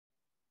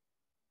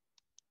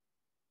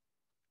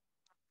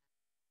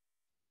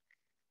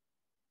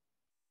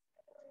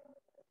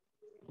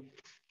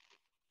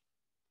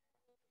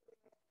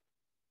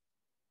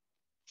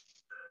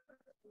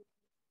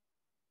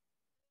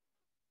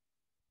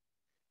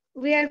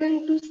We are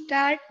going to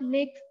start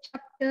next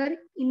chapter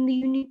in the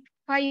unit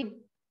 5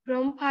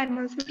 from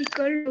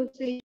pharmaceutical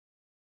dosage.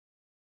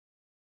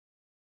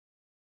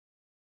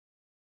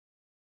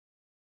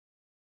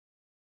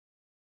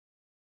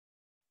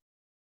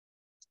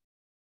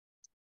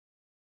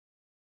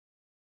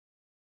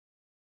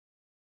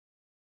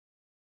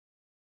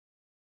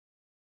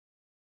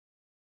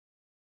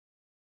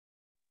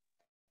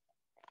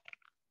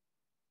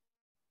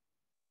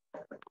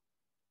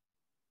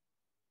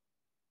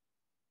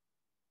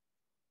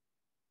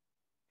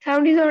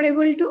 Sound is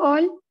audible to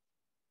all?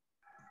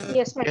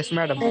 Yes, ma'am. Yes,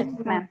 madam. Yes,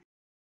 ma'am.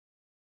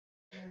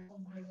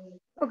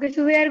 Okay,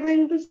 so we are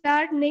going to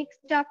start next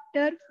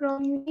chapter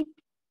from unit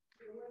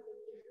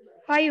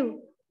 5,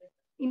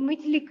 in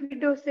which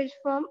liquid dosage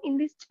form. In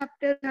this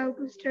chapter, we have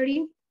to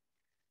study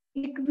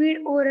liquid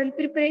oral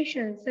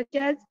preparations such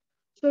as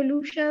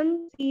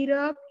solution,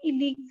 syrup,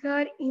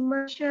 elixir,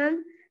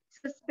 emulsion,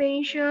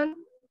 suspension,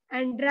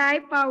 and dry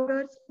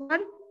powders for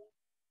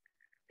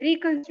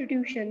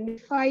reconstitution.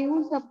 These 5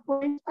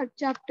 subpoints or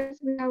chapters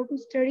we have to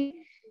study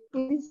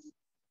in this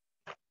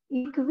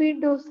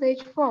liquid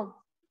dosage form.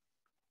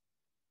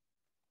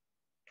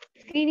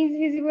 Screen is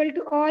visible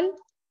to all.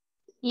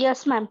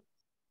 Yes, ma'am.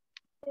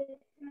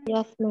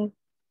 Yes, ma'am.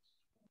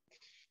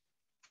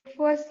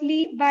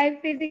 Firstly,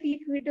 biphasic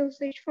liquid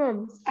dosage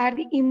forms are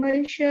the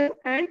emulsion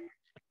and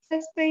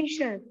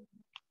suspension.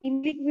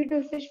 In liquid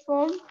dosage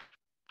form,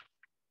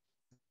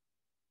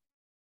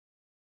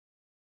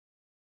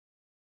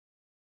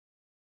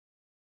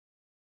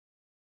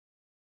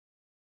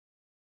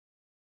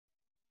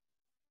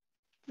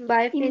 in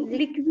Biphasic.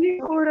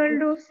 liquid oral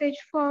dosage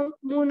form,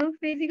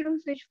 monophasic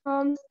dosage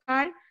forms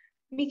are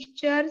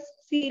mixtures,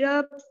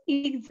 syrups,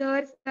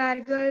 elixirs,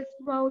 gargles,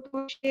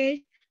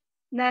 mouthwashes,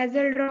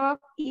 nasal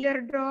drop,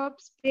 ear drop,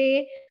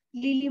 spray,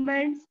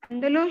 ligaments,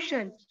 and the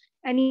lotion.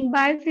 And in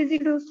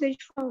biphasic dosage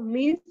form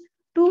means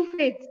two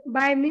phase.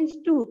 Bi means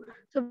two.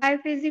 So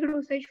biphasic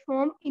dosage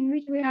form in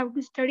which we have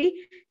to study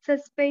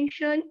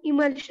suspension,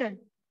 emulsion.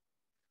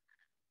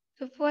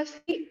 So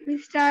firstly, we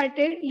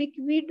started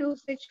liquid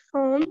dosage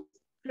forms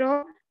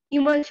from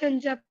emulsion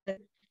chapter.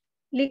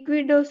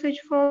 Liquid dosage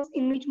forms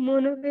in which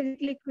monophasic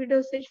liquid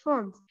dosage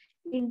forms.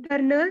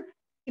 Internal,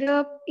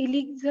 syrup,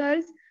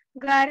 elixirs,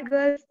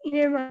 gargles,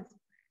 enemas.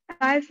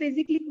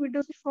 Biphasic liquid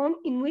dosage form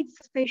in which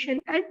suspension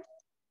and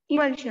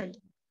emulsion.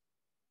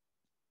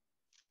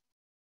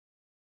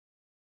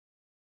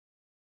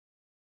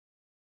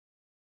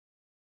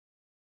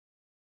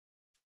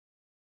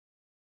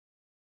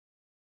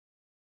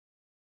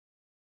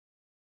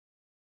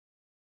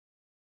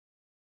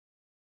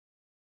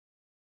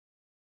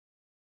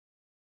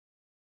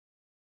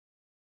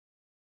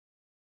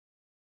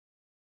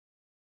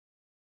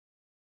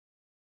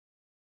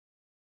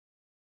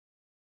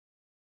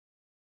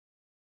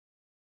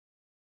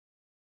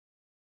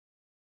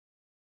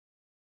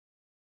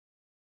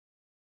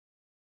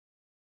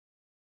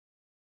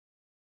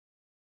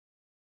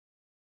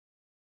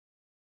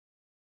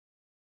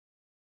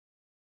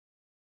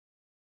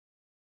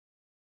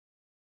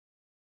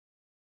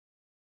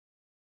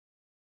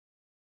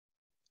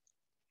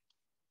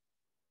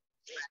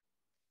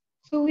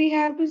 So we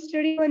have to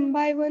study one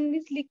by one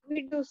these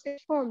liquid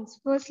dosage forms.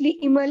 Firstly,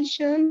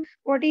 emulsion.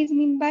 What is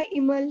meant by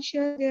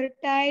emulsion? Their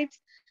types,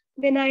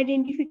 then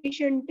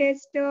identification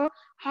test,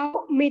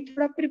 how method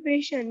of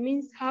preparation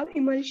means how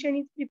emulsion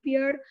is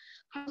prepared,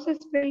 how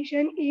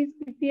suspension is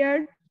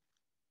prepared,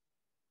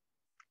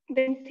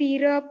 then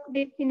syrup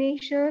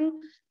definition,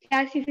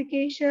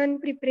 classification,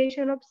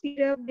 preparation of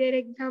syrup, their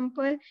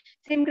example,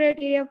 same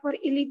criteria for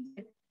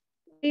elixir.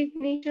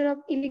 Definition of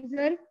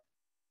elixir,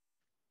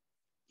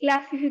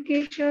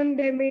 classification,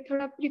 their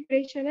method of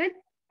preparation, and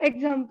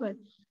example.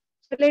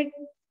 So let's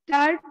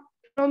start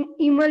from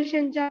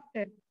emulsion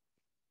chapter.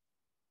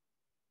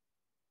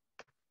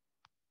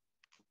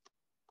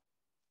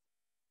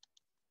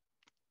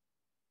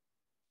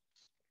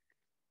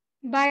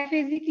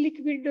 Biphasic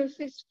liquid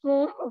dosage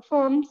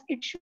forms,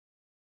 it should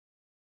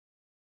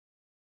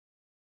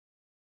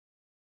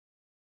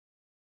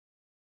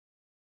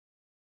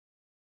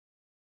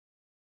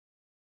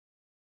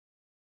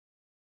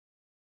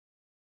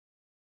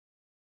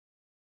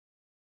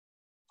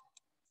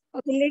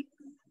okay,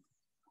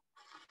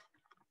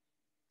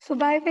 so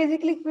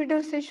biphasic liquid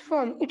dosage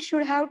form, it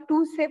should have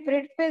two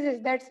separate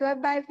phases. That's why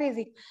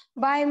biphasic.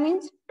 Bi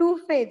means two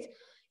phase,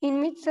 in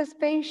which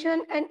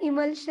suspension and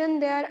emulsion,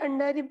 they are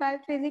under the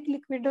biphasic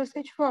liquid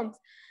dosage forms.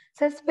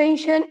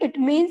 Suspension, it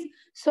means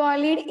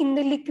solid in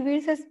the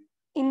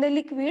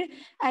liquid,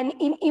 and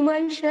in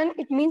emulsion,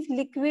 it means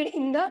liquid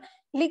in the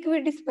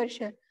liquid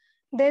dispersion.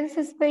 Then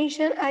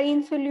suspension are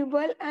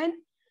insoluble and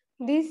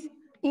these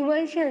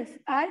emulsions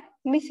are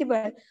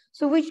miscible.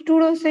 So which two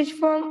dosage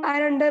form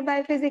are under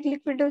biphasic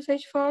liquid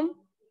dosage form?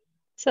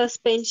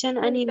 Suspension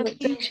and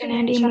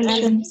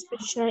Emulsion.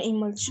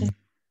 emulsion.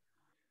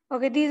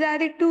 Okay, these are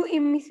the two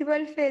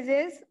immiscible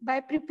phases. By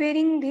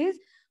preparing this,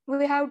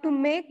 we have to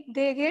make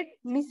they get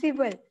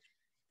miscible.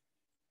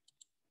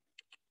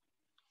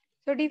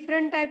 So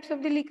different types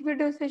of the liquid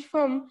dosage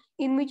form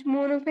in which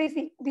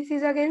monophasic. This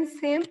is again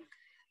same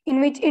in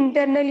which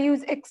internal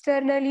use,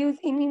 external use.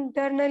 In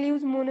internal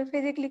use,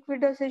 monophasic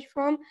liquid dosage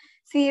form,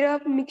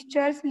 syrup,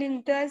 mixtures,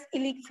 linctures,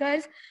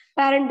 elixirs,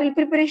 parenteral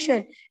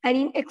preparation. And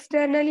in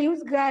external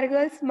use,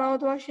 gargles,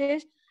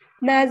 mouthwashes,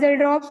 nasal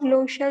drops,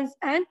 lotions,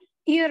 and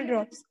ear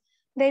drops.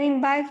 Then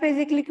in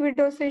biphasic liquid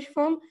dosage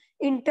form,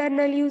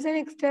 internal use and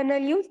external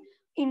use.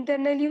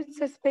 Internal use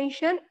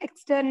suspension,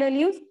 external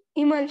use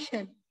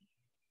emulsion.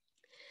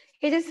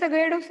 हे जे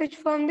सगळे dosage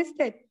form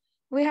दिसतात,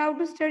 we have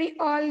to study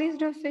all this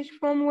dosage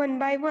form one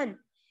by one.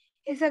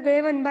 हे सगळे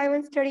one by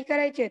one study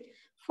करायचे.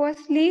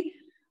 Firstly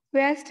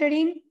we are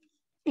studying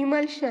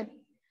emulsion.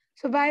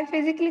 So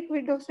biphasic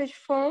liquid dosage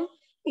form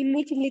in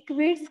which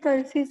liquids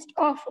consist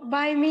of,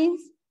 bi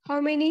means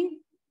how many?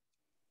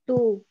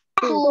 Two.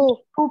 Two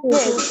Two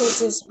phases.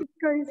 phases. It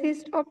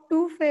consists of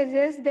two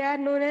phases. They are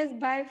known as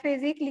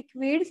biphasic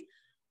liquids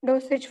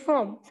dosage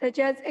form, such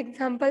as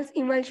examples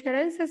emulsion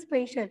and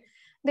suspension.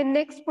 The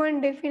next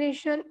point,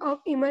 definition of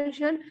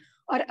emulsion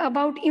or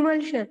about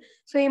emulsion.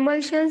 So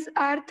emulsions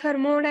are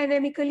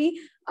thermodynamically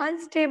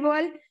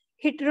unstable,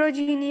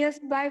 heterogeneous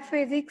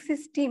biphasic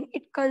system.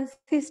 It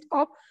consists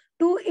of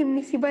two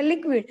immiscible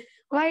liquid.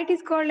 Why it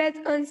is called as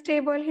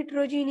unstable,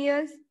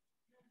 heterogeneous?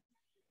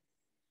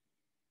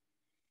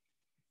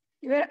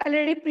 You are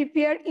already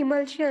prepared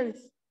emulsions.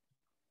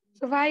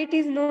 So why it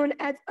is known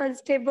as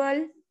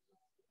unstable?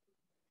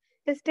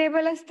 The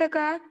stable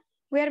astaka,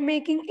 we are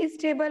making it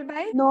stable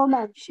by No,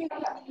 ma'am.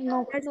 shaking.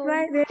 No. That's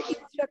why their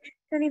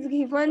instruction is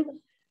given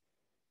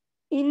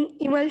in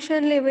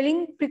emulsion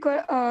labeling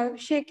because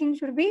shaking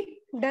should be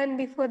done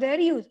before their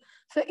use.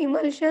 So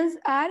emulsions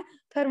are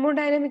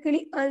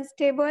thermodynamically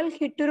unstable,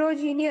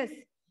 heterogeneous.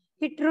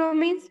 Hetero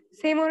means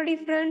same or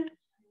different?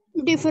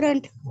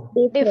 Different.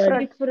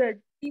 Different.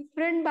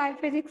 Different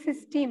biphasic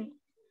system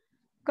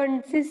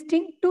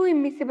consisting two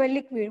immiscible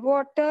liquid,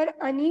 water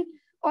आणि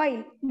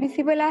oil.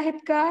 Miscible आहेत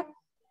का?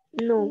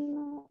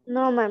 No.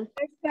 No, ma'am.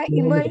 That's why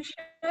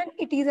emulsion,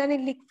 it is a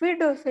liquid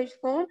dosage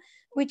form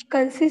which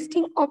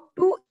consisting of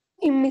two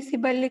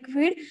immiscible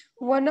liquid,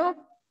 one of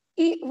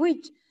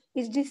which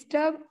is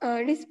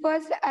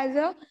dispersed as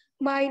a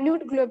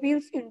minute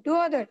globules into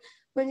other.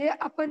 म्हणजे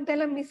आपण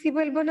त्याला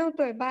miscible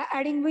बनवतोय by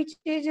adding which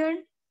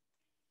agent?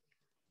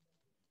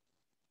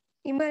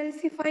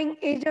 Emulsifying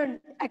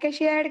agent.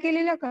 Acacia add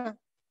केलेला का?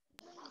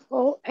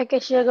 Oh,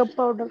 acacia gum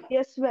powder.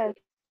 Yes, ma'am.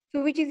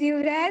 So which is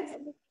used as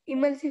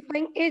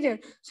emulsifying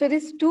agent. So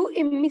these two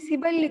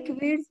immiscible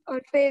liquids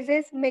or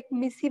phases make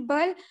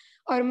miscible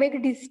or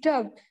make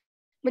disturbed.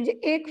 म्हणजे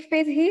एक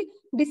phase ही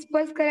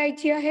disperse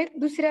करायची आहे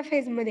दुसऱ्या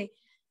phase मध्ये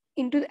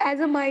into as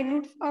a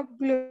minute of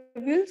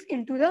globules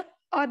into the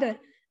other.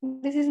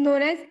 This is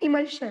known as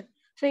emulsion.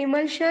 So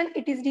emulsion,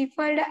 it is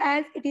defined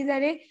as it is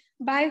a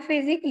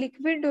biphasic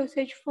liquid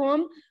dosage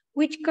form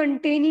which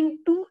containing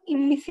two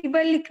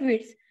immiscible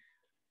liquids,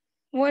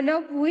 one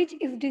of which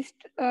is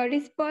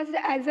dispersed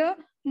as a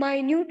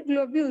minute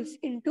globules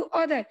into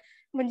other.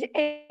 म्हणजे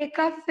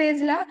एका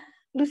फेजला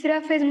दुसऱ्या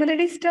phase मध्ये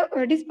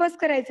disperse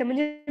करायचं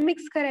म्हणजे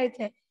mix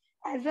करायचं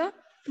as a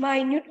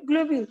minute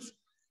globules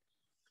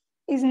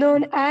is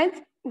known as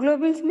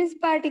globules means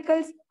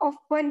particles of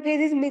one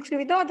phase is mixed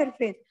with the other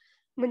phase.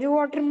 म्हणजे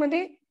water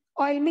मध्ये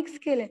oil mix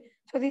केलंय.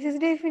 So this is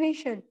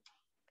definition.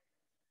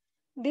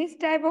 This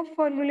type of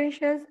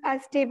formulations are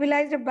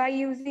stabilized by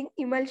using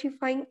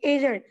emulsifying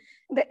agent.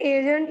 The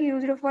agent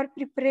used for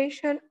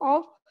preparation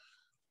of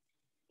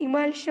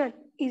emulsion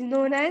is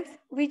known as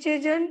which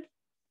agent?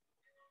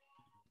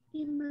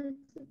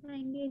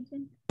 Emulsifying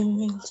agent.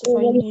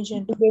 Emulsifying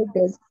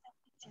agent.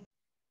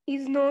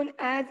 Is known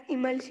as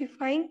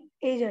emulsifying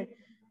agent.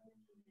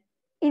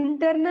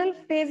 Internal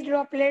phase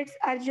droplets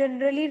are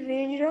generally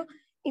ranged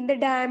in the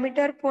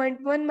diameter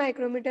 0.1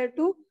 micrometer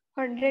to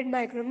 100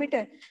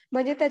 micrometer.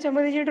 म्हणजे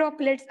त्याच्यामध्ये जे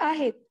droplets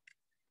आहेत.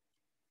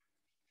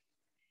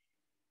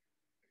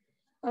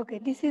 Okay,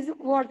 this is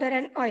water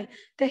and oil.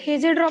 तर हे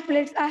जे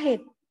droplets आहेत,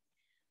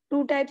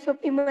 two types of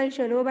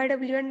emulsion, O by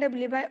W and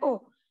W by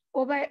O.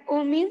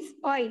 O means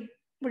oil,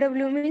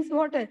 W means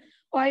water.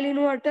 Oil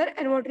in water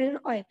and water in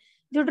oil.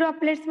 जो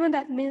droplets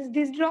म्हणतात means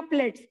these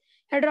droplets.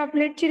 ह्या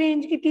ड्रॉपलेटची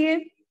range किती आहे?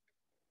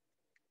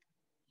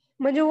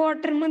 म्हणजे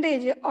water मध्ये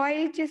जे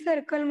ऑइलचे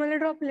circle मध्ये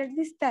droplet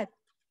दिसतात,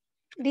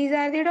 these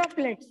are the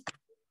droplets.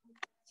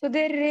 So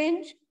their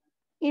range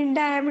in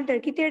diameter.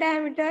 किती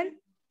diameter?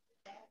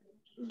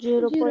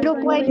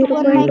 0.1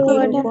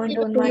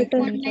 0.1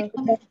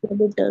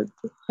 micrometer.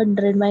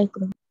 100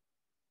 micron.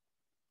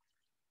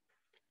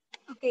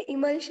 Okay,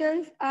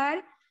 emulsions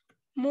are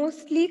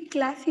mostly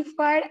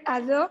classified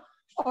as a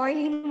oil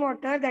in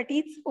water, that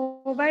is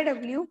O by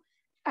W,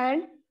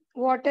 and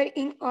water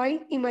in oil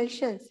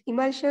emulsions.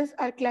 Emulsions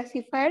are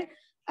classified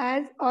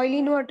as oil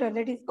in water,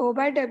 that is O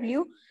by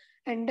W,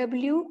 and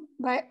W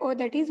by O,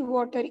 that is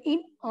water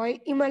in oil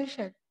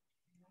emulsion.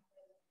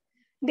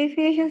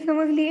 Definition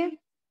समझ लिए?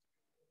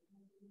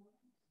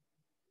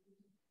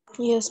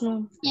 Yes,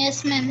 ma'am.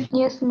 Yes, ma'am.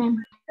 Yes, ma'am.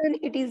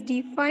 It is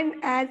defined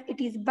as it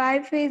is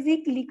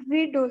biphasic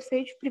liquid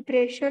dosage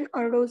preparation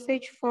or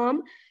dosage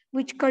form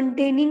which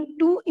containing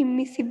two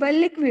immiscible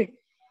liquid,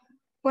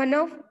 one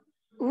of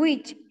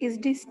which is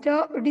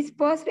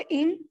dispersed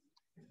in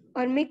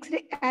or mixed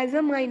as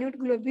a minute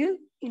globule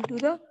into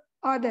the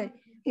other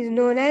is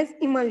known as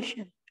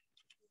emulsion.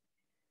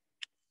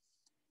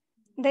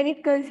 Then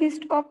it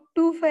consists of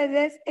two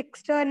phases,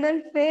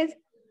 external phase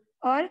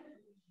or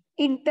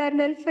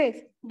internal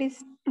phase,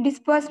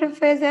 dispersed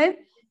phase and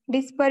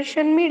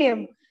dispersion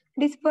medium.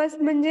 Disperse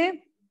म्हणजे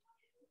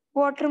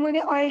water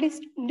मध्ये oil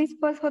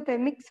disperse होते,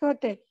 mix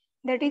होते,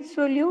 that is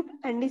solute,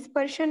 and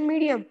dispersion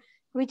medium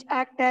which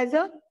act as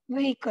a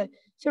vehicle.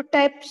 So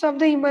types of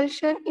the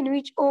emulsion in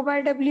which O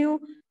by W,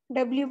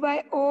 W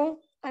by O,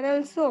 and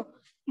also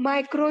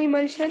micro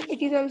emulsion,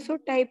 it is also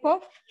type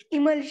of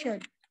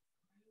emulsion.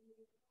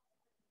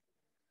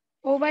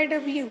 O by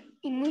W,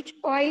 in which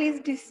oil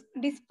is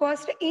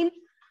dispersed in,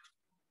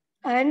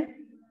 and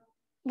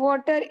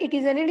water, it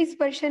is a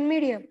dispersion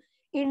medium.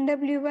 In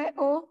W by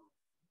O,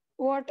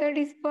 water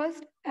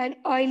dispersed and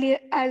oil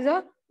as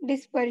a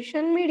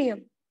dispersion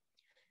medium.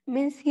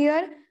 Means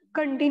here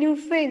continued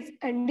phase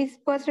and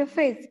dispersed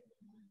phase.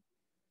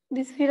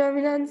 These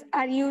phenomena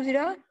are used.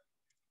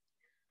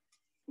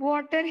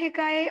 Water हे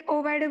काय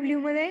O by W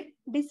मध्ये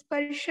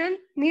dispersion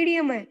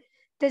medium आहे,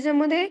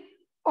 त्याच्यामध्ये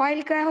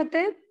oil काय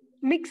होते,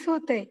 mix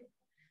होते,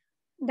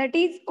 that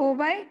is O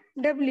by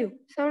W.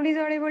 Sound is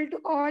audible to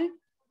all?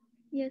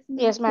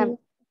 Yes, ma'am.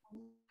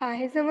 हा,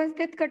 हे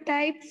समजतात का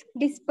types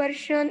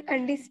dispersion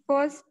and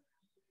disperse?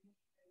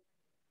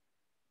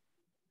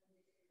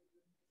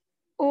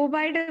 O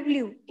by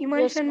W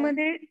emulsion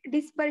मध्ये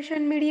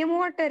डिस्पर्शन मीडियम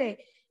वॉटर आहे,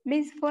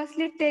 means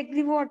firstly take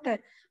the water,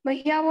 मग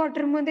ह्या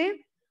वॉटर मध्ये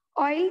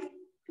ऑइल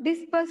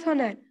डिस्पर्स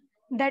होणार,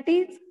 that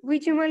is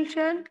which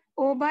emulsion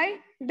O by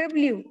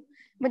W.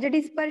 म्हणजे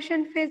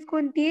dispersion phase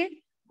कोणती आहे,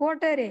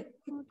 वॉटर आहे,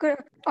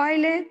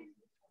 ऑइल आहे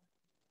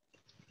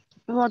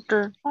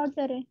Water.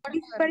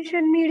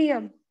 डिस्पर्शन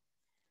मीडियम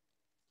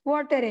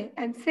वॉटर आहे,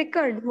 and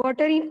second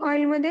water in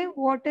oil मध्ये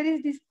water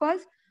is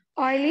disperse,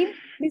 oil in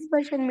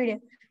dispersion medium.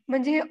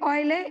 म्हणजे हे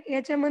ऑइल आहे,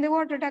 याच्यामध्ये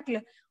वॉटर टाकलं,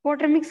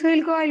 वॉटर मिक्स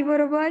होईल का ऑइल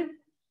बरोबर?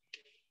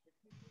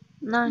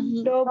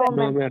 नाही.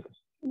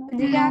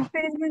 म्हणजे या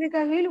फेज मध्ये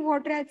काय होईल,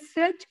 वॉटर ऍज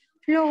सच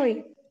फ्लो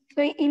होईल.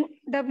 सो इन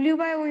W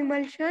by O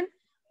emulsion,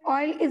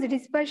 oil is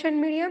dispersion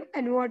medium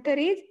and water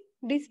is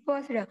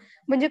dispersed.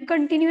 म्हणजे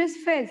कंटिन्युअस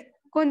फेज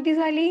कोणती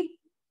झाली,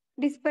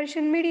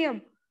 डिस्पर्शन मीडियम,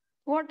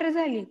 वॉटर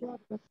झाली.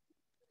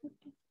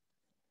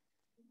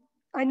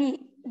 आणि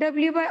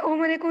W by O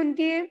मध्ये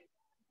कोणती आहे,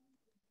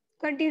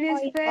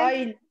 कंटिन्युअस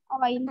फेज,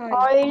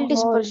 Oil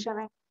dispersion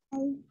आहे.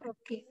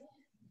 Okay.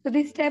 So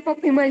this type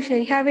of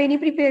emulsion ह्या वेळी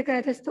प्रिपेअर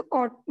करायचं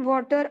असतं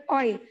water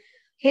oil,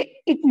 hey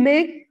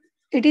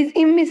it is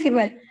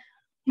immiscible.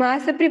 मग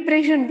असं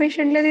प्रिपरेशन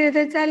पेशंटला दिलं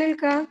तर चालेल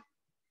का?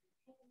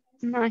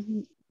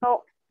 नाही.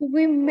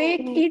 वी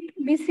मेक इट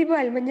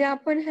मिसिबल म्हणजे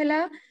आपण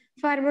ह्याला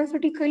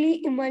फार्मास्युटिकली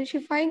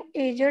इमल्सिफाईंग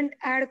एजंट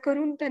ऍड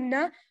करून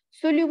त्यांना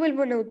सोल्युबल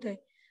बनवतोय.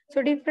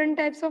 So different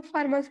types of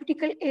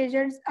pharmaceutical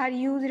agents are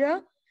used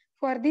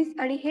for this.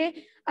 आणि हे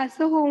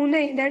असं होऊ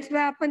नये, दॅट्स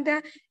वाय आपण त्या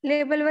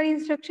लेबलवर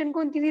इन्स्ट्रक्शन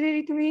कोणती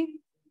दिलेली तुम्ही?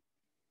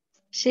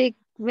 Shake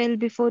well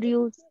before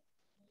use.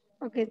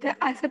 Okay. तर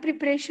असं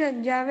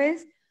प्रिपरेशन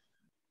ज्यावेळेस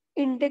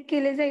इंटेक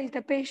केले जाईल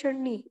त्या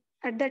पेशंटनी,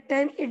 at that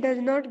time it does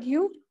not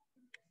give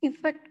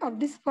effect of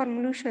this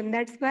formulation,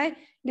 that's why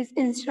this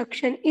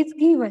instruction is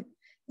given.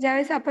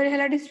 ज्यावेळेस आपण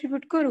ह्याला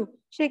डिस्ट्रीब्यूट करू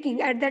shaking,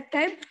 at that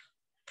time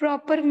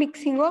proper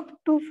mixing of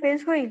two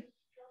phase होईल.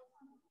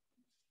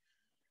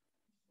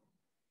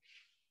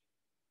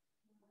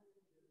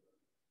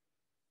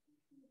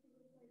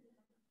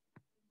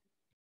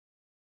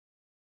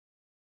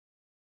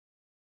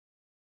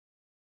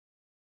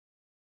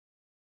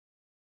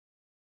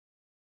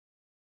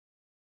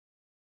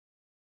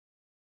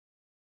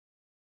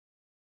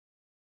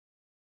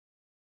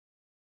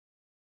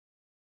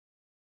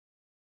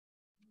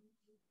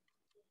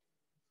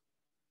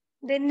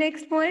 Then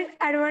next point,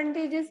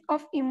 advantages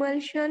of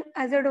emulsion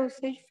as a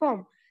dosage form.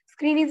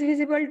 Screen is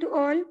visible to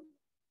all.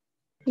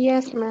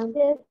 Yes, ma'am.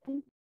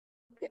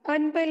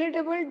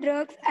 Unpalatable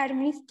drugs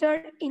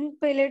administered in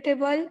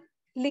palatable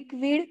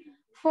liquid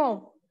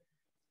form.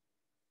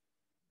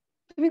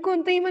 तुम्ही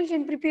कोणतं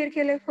emulsion prepare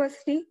केलंय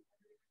firstly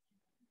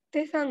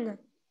ते सांगा.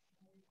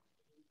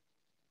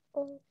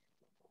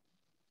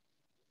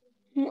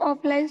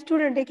 Offline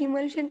student एक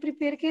emulsion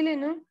prepare केले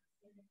ना?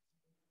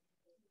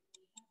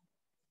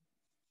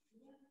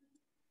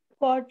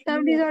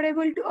 Sound is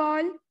audible to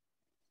all.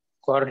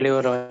 Cod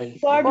liver oil.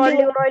 Cod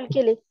liver oil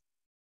केले.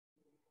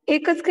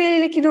 एकच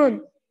केलेले की दोन?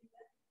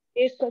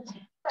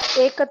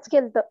 एकच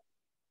केलत.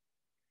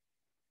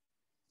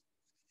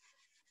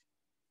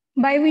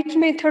 By which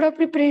method of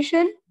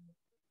preparation?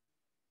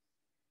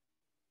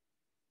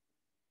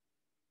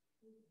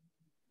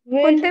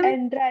 Wet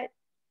and dry.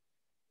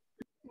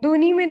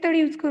 दोन्ही मेथड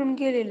यूज करून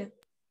केलेलं.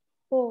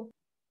 हो.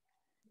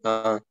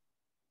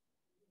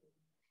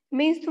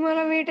 मीन्स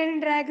तुम्हाला वेट आणि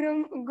ड्राय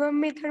गम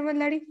मेथड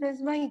मधला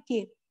डिफरन्स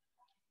माहितीये.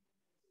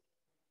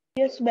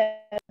 Yes,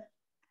 ma'am.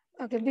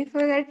 Okay,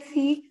 before that,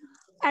 see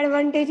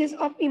advantages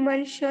of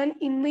emulsion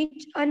in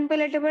which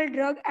unpalatable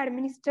drug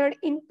administered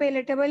in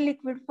palatable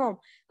liquid form.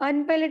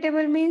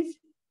 Unpalatable means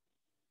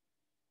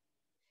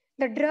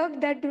the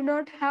drug that do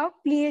not have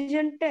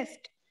pleasant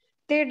taste.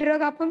 ते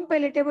drug आपण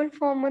पेलेटेबल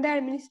form मध्ये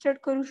administrate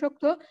करू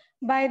शकतो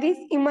by this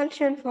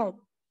emulsion form.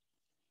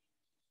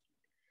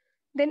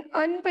 Then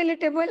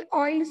unpalatable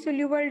oil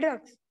soluble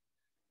drugs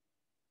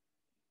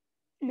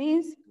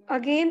means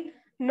again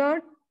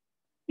not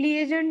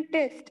pleasant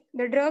taste.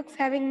 The drugs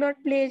having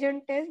not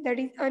pleasant taste, that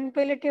is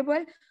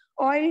unpalatable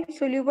oil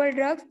soluble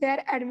drugs, they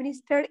are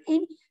administered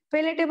in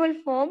palatable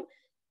form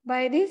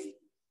by this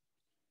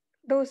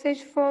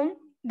dosage form,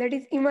 that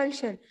is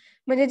emulsion.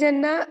 म्हणजे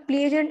ज्यांना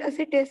pleasant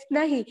असे test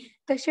नाही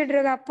तसे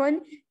drug आपण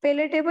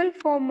पेलेटेबल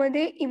form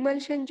मध्ये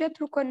इमल्शनच्या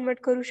through convert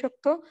करू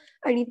शकतो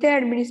आणि ते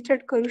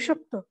ऍडमिनिस्ट्रेट करू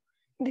शकतो.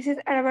 This is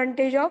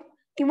advantage of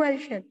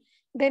emulsion.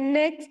 Then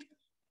next,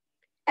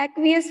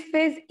 aqueous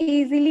phase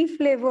easily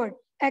flavored.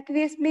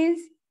 Aqueous means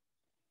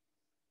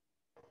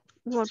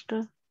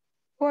Water.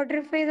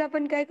 Water phase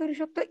आपण काय करू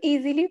शकतो,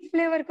 इझिली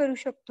फ्लेवर करू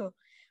शकतो.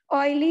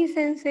 Oily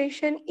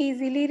sensation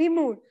easily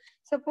removed.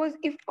 Suppose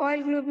if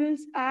oil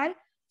ग्लोब्युल्स are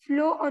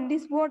flow on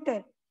this water,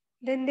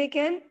 then they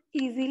can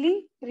easily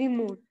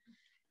remove.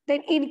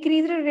 Then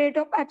increase the rate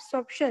of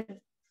absorption.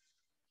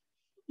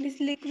 This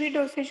liquid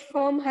dosage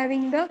form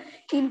having the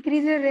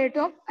increased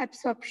rate of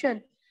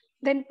absorption.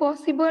 Then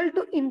possible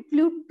to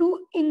include two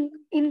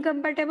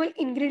incompatible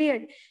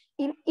ingredient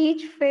in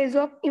each phase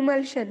of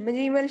emulsion.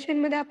 म्हणजे emulsion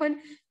मध्ये आपण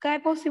काय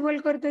possible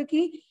करतो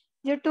की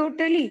जे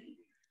totally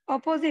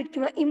opposite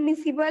किंवा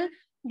immiscible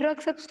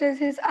drug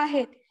substances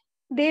आहेत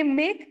they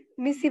make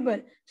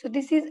miscible. So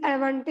this is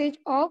advantage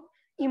of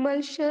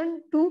emulsion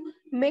to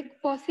make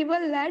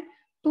possible that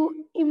two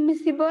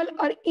immiscible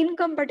or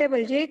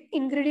incompatible J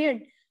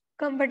ingredient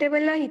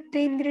compatible नाही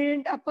ते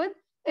ingredient आपण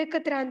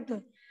एकत्र आणतो.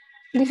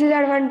 This is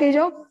advantage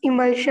of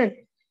emulsion.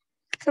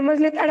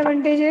 समजलेत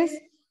advantages?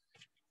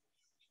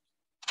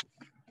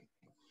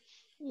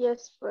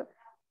 Yes, sir.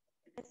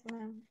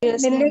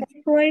 Yes, The ma'am.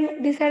 next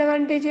point,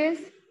 disadvantages.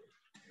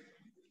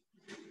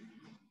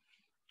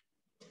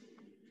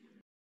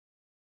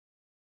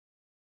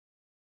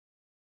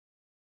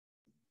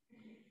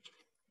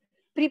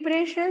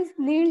 Preparations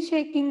need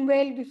shaking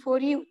well before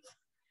use.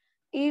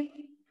 If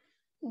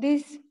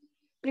this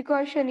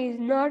precaution is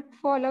not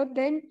followed,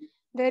 then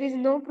there is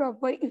no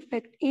proper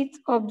effect is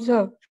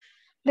observed.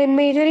 Then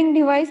measuring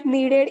device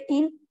needed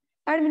in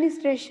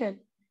administration.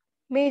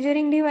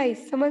 Measuring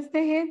device,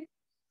 समजते हे?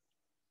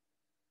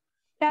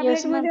 Tablet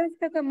Yes, ma'am. मध्ये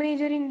असतं का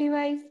measuring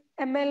device?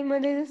 ml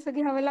मध्ये जसं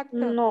घ्यावं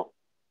लागतं. No.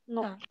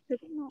 No.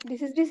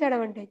 This is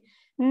disadvantage.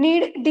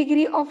 Need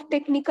degree of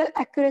technical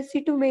accuracy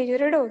to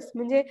major अ डोस.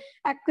 म्हणजे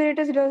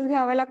अॅक्युरेटच डोस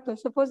घ्यावा लागतो.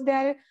 Suppose they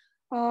are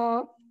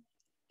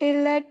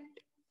tell that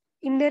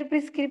in their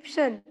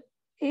prescription,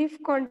 if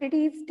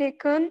quantity is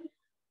taken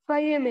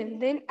 5 ml,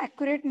 then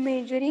accurate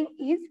measuring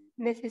is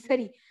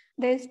necessary.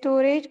 The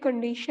storage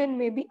condition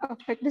may be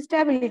affect the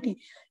stability.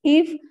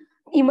 If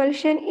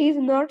emulsion is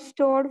not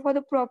stored for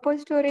the proper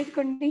storage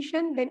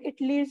condition, then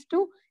it leads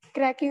to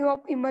cracking of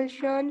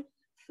emulsion,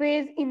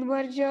 phase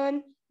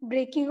inversion,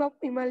 breaking of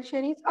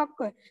emulsion is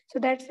occur. So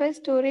that's why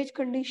storage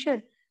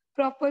condition,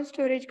 proper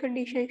storage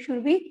condition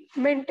should be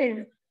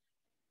maintained.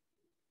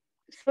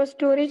 So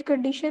storage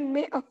condition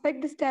may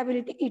affect the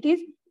stability. It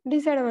is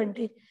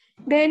disadvantage.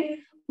 Then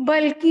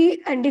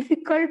bulky and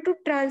difficult to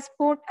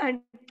transport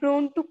and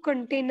prone to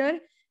container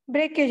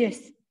breakages.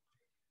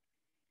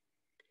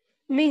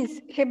 Means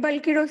hey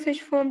bulky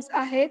dosage forms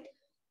आहेत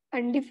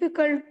and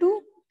difficult to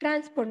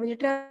transport. म्हणजे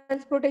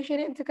transportation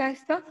यांचं काय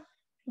असतं,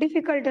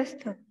 difficult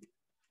असतं.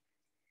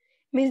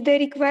 Means they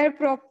require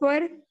proper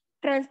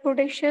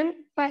transportation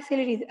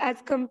facilities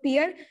as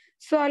compare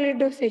solid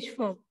dosage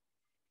form.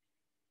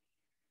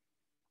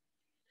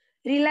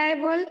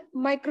 Reliable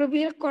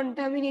microbial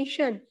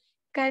contamination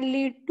can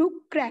lead to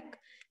crack.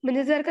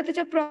 म्हणजे जर का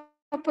त्याच्या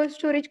प्रॉपर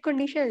स्टोरेज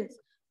कंडिशन्स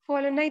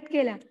फॉलो नाहीत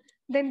केल्या,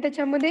 देन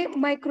त्याच्यामध्ये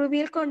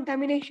microbial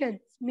contamination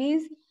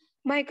means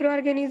micro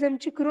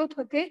ऑर्गॅनिझमची growth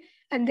होते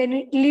and then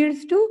it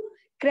leads to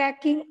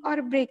cracking or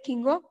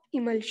breaking of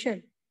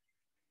emulsion.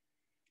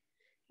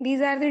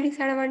 These are the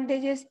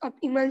disadvantages of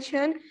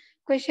emulsion.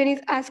 Question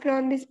is asked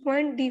on this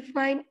point.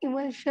 Define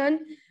emulsion,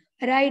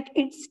 write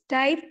its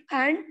type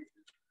and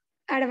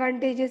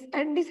advantages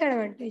and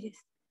disadvantages.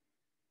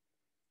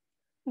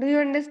 Do you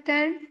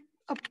understand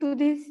up to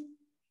this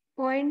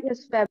point?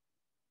 Yes, ma'am.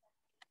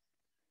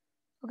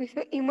 Okay,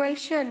 so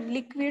emulsion,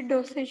 liquid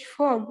dosage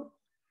form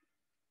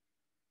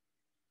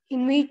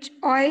in which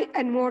oil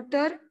and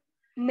water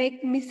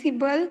make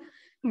miscible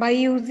by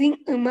using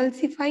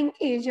emulsifying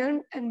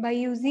agent and by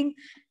using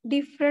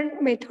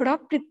different method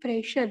of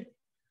preparation.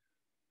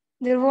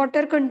 जर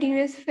water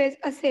continuous phase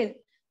असेल,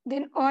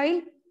 then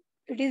oil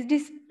it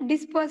is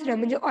dispersed.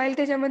 म्हणजे oil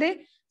त्याच्यामध्ये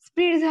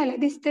spread झालं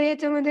दिसतंय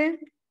याच्यामध्ये.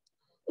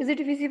 Is it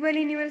visible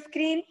in your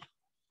screen?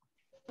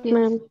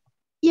 Ma'am.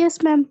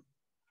 Yes, ma'am.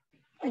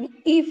 And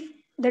if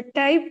the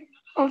type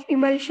of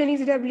emulsion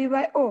is W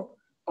by O,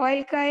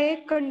 oil काय आहे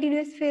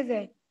continuous phase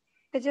आहे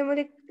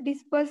त्याच्यामध्ये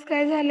डिस्पर्स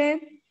काय झालंय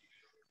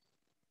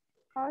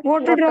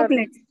water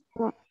droplets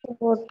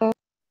Water.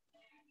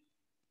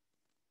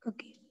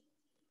 okay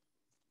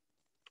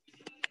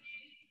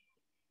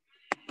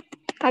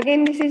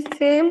again this is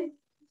same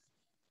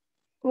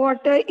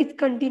water is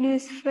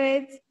continuous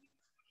phase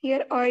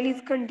here oil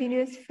is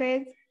continuous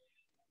phase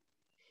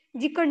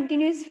ji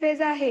continuous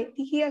phase आहे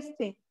ती ही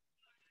असते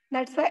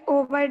that's why O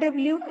by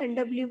W and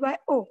W by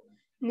O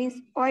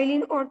means oil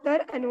in water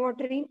and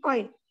water in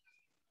oil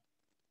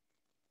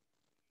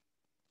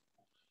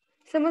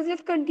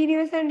समजलं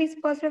continuous and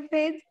dispersed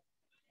phase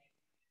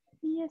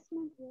Yes,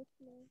 ma'am.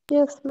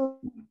 Yes,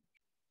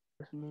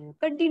 ma'am.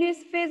 Continuous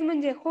phase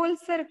म्हणजे whole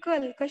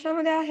circle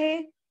कशामध्ये आहे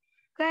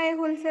काय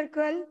whole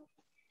circle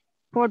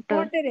Water.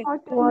 Water आहे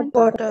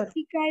Water.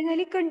 ती काय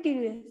झाली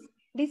continuous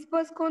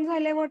disperse कोण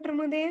झालंय वॉटर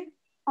मध्ये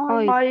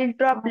Oil. Oil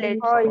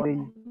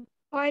droplets.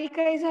 ऑइल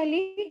काय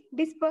झाली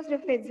डिस्पर्स्ड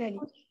फेज झाली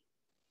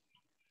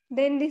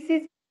then this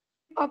is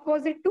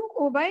opposite to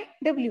O by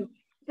W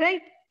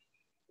right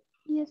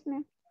Yes,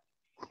 ma'am.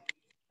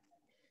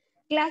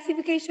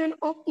 classification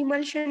of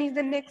emulsion is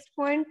the next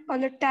point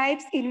on the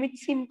types in which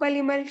simple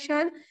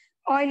emulsion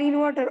oil in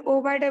water O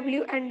by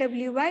W and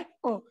W by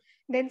O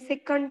then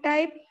second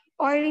type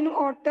oil in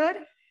water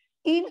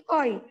in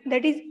oil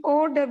that is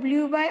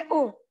OW by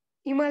O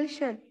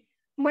emulsion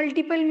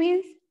multiple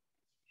means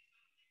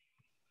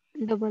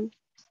Double.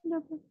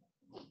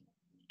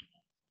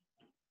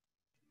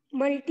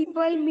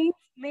 multiple means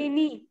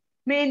many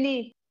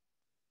Many.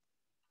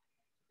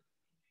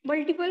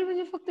 multiple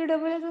म्हणजे फक्त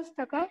डबलच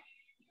असतं का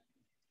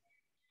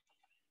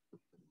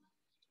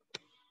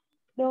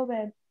No,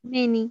 ma'am.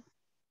 Many.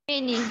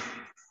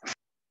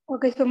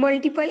 okay so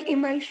multiple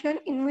emulsion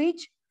in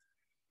which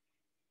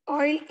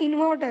oil in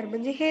water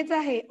म्हणजे हेच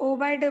आहे O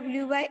by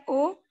W by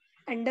O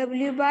and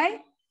W by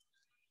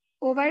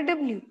O by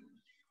W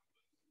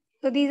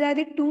so these are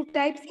the two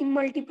types in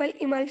multiple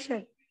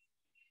emulsion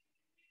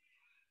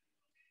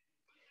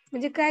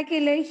म्हणजे काय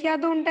केलंय ह्या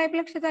दोन type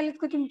लक्षात आलेत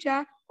का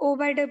तुमच्या O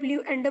by W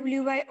and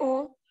W by O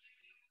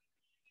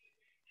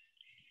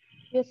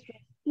Yes,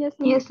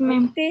 ma'am. Yes,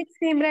 ma'am. तेच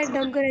सेम राईट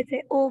डाऊन करायचंय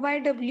O by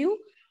W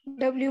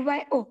W by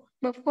O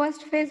mug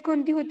first phase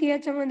कोणती होती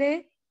याच्यामध्ये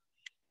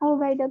O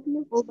by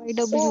W. O by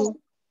W.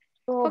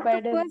 O फक्त by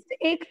W. फर्स्ट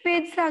एक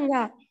phase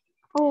सांगा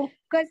O.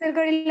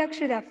 कर्सरकडे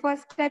लक्ष द्या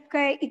first type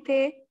काय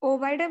इथे O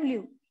by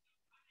W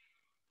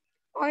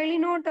oil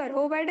in water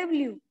O by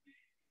W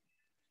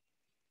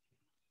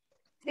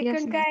Yes, second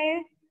ma'am. काय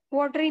आहे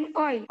water in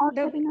oil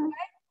Water in W oil.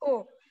 by O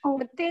O.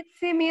 मग तेच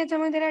same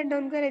याच्यामध्ये राईट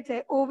डाऊन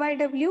करायचंय O by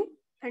W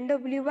and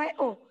W by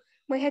O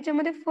मग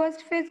ह्याच्यामध्ये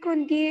first phase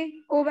कोणती आहे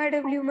O by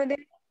W मध्ये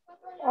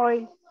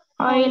Oil.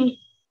 Oil.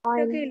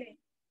 केलंय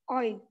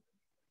ऑइल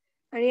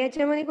आणि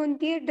याच्यामध्ये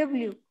कोणती आहे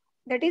W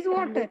that is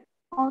water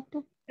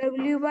Water.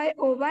 W by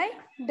O by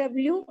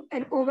W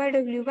and O by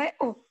W by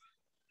O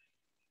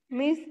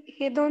means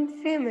हे दोन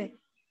सेम आहे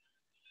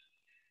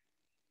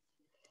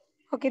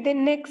okay the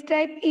next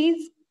type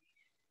is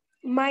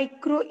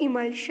micro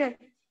emulsion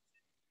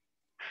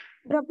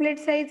droplet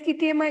size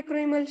किती आहे micro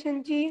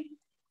इमल्शनची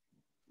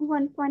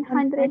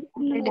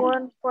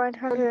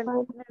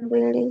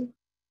 1.100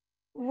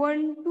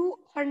 1 to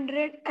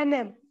 100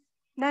 mm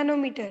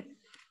nanometre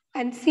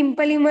and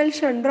simple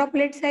emulsion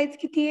droplet size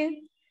किती आहे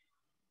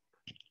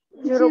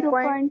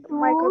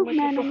 0.2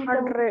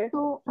 nanometer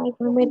to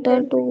Micrometer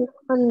to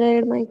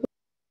 100 micro.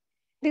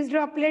 this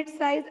droplet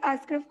size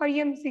asked for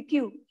MCQ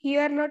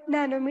here not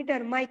nanometer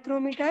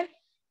micrometer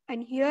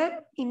and here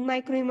in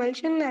micro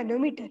emulsion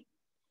nanometer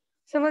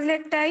समजले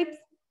types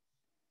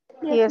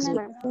Yes,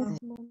 ma'am.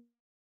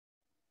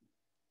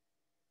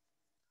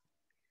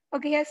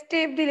 okay ह्या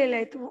step दिलेल्या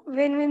आहेत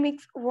when we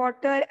mix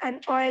water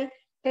and oil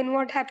then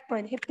what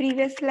happen hey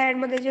previous slide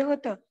मध्ये जे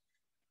होतं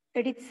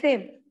it is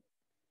same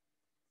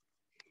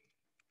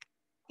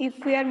if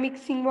we are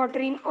mixing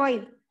water in oil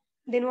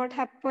then what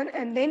happen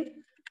and then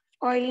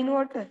oil in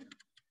water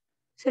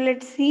so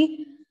let's see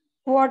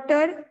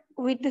water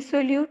with the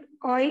solute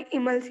oil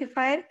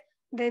emulsifier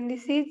then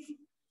this is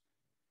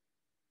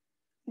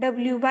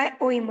W by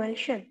O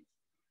emulsion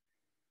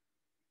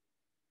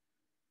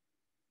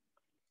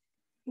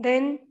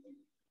then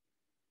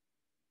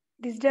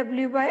this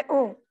W by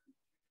O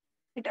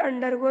it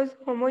undergoes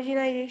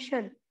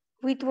homogenization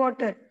with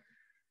water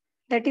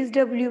that is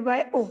W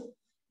by O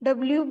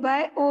W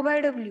by O by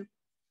W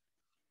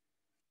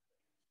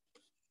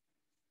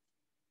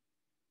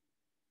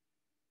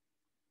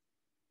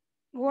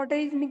water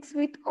is mixed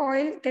with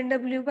oil then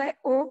W by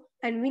O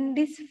and when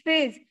this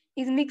phase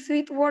is mixed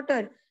with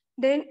water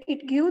then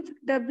it gives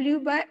W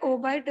by O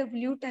by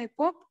W type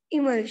of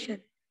emulsion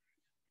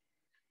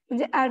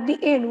म्हणजे at the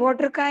end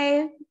water काय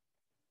आहे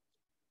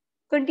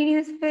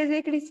continuous phase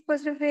आहे की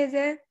dispersed phase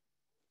आहे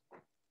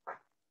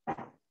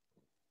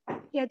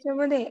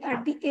याच्यामध्ये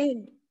at the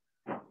end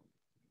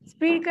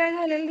speed काय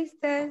झालेलं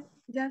दिसतंय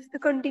जास्त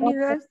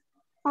continuous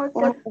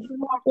Water.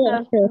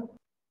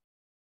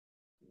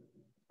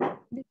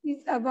 this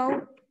is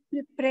about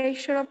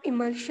Preparation of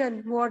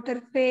emulsion,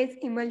 water phase,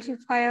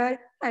 emulsifier,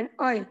 and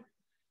oil.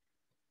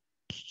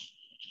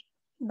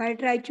 By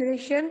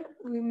trituration,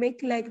 we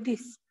make like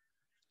this.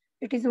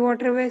 It is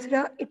water based,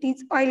 it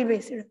is oil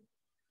based.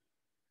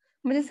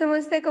 म्हणजे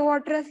समजतंय का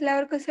water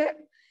असल्यावर कसं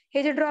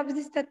हे जे drops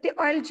दिसतात ते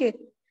ऑइलचे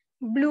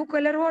blue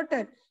colour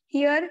water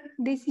here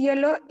this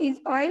yellow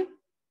is oil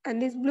and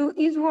this blue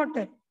is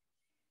water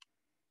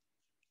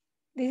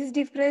this is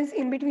difference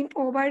in between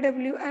O by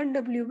W and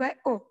W by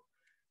O.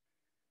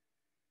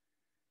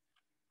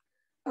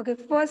 Okay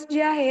first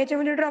जे आहे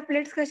याच्यामध्ये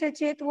droplets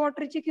कशाचे आहेत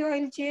वॉटरचे की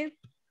ऑइलचे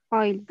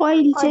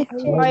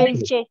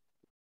ऑइलचे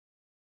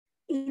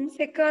in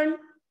second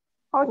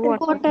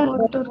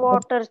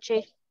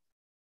वॉटरचे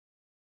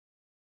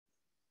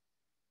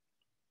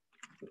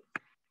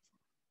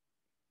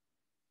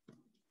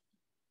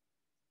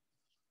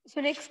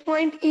So next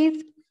point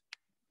is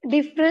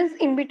difference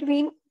in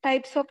between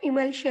types of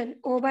emulsion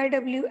O by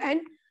W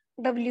and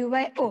W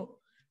by O.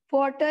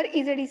 Water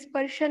is a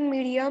dispersion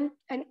medium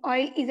and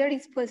oil is a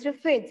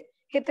dispersive phase.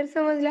 हे तर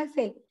समजलं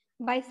असेल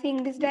by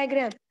seeing this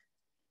diagram.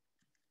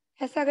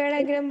 ह्या सगळ्या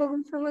diagram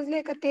बघून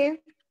समजले का ते?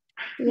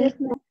 Yes,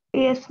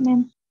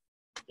 ma'am.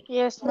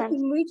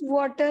 In which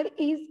water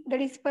is the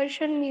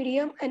dispersion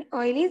medium and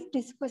oil is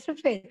dispersive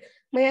phase.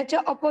 मग याच्या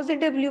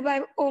opposite W by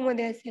O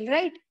मध्ये असेल,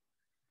 right?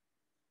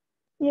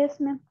 Yes,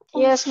 ma'am.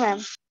 Yes, ma'am.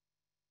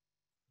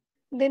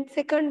 Then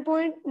second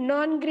point,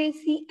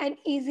 non-greasy and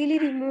easily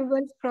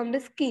removable from the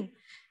skin.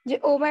 J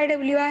O by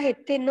W आहेत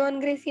ते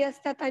non-greasy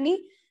असतात आणि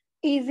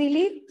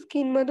easily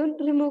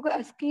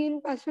skin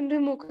पासून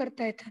remove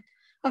करता येतात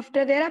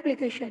after their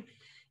application.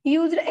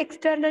 Used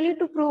externally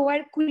to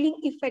provide cooling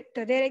effect.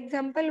 Their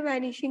example,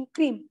 vanishing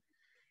cream.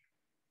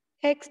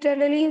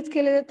 Externally use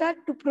केले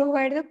जातात to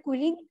provide the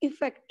cooling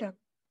effect.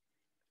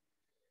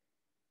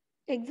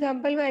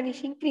 Example,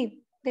 vanishing cream.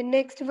 The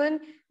next one,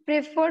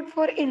 preferred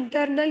for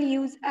internal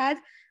use as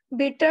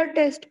bitter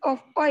taste of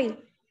oil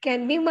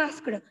can be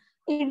masked.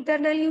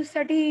 Internal use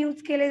साठी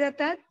use केले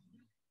जातात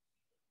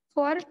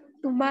for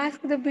to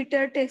mask the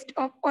bitter taste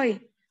of oil.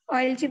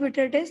 Oil ची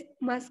bitter taste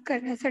mask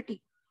करण्यासाठी.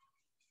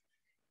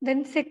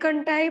 Then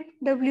second type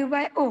W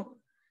by O.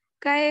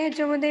 काय आहे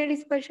ह्याच्यामध्ये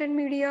dispersion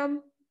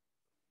medium?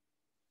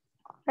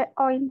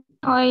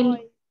 Oil.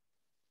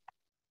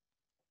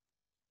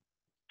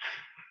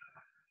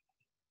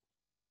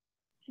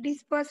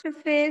 Dispersive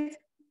phase.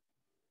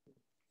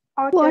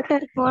 Water.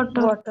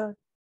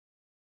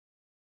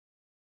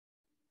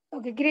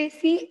 Okay,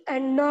 greasy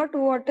and not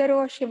water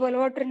washable.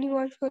 Water ni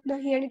wash होत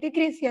नाही आणि ते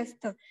greasy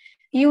असतं.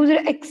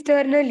 Used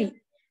externally.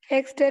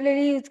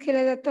 Externally use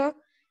केलं जातं.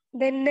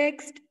 Then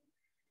next,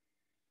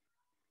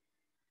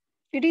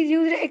 it is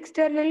used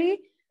externally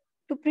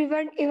to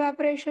prevent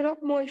evaporation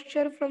of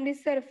moisture from the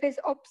surface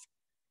of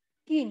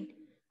skin.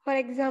 For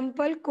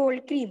example,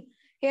 cold cream.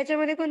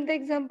 याच्यामध्ये कोणतं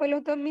example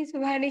होतं? Means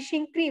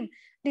vanishing cream.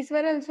 This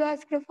one also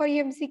asked for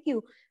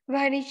MCQ.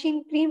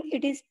 Vanishing cream,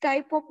 it is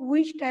type of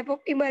which type of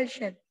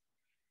emulsion?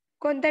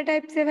 कोणत्या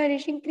टाइपचे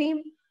व्हॅनिशिंग cream?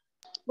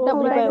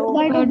 W by O.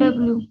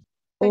 W.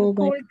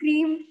 Cold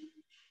cream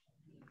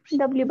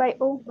W by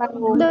O.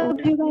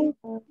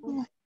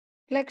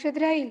 लक्षात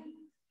राहील.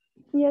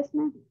 Yes,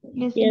 ma'am.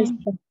 Yes.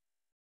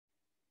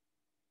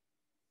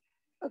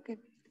 Okay,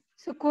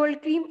 so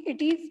cold cream,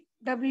 it is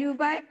W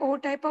by O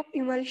type of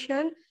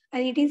emulsion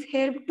and it is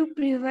helped to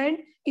prevent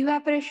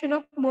evaporation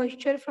of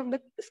moisture from the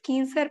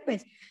skin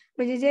surface.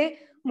 म्हणजे जे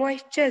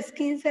moisture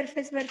skin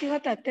surface वरती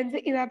होतात त्यांचं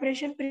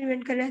evaporation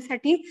prevent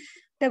करण्यासाठी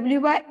W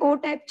by O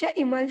टाइपच्या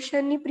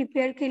इमल्शननी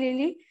prepare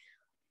केलेली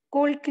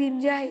cold cream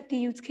जी आहे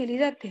ती use केली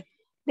जाते.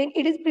 Then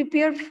it is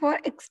prepared for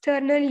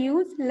external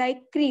use like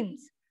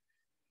creams.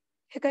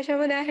 हे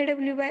कशामध्ये आहे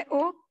W by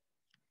O?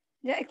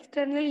 ज्या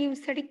एक्सटर्नल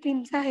यूज साठी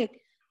क्रीम्स आहेत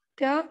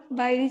त्या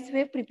बाय दिस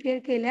वे प्रिपेअर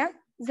केल्या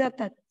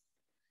जातात.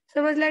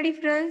 समजला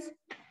difference?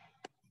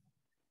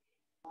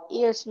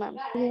 Yes, ma'am.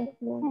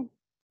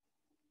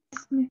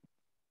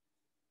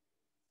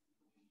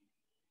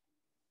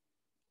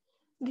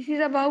 This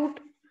is about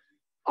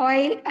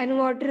oil and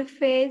water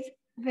phase.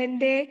 When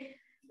they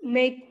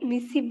make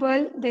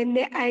miscible, then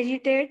they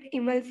agitate.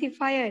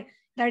 Emulsifier,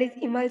 that is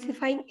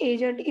emulsifying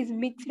agent, is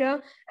mixed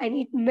and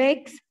it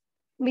makes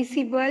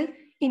miscible.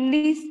 In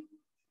this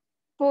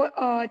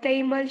त्या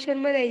emulsion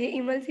मध्ये जे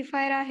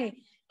emulsifier आहे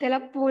त्याला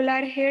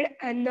polar head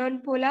and non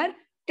polar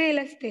tell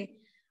असते.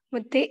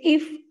 मग ते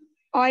if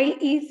oil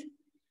is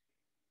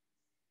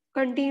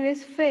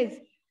continuous phase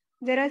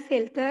जर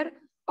असेल तर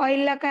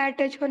ऑइलला काय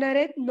अटॅच होणार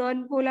आहेत?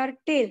 Non polar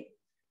tell.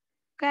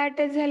 काय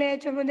अटॅच झाले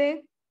याच्यामध्ये?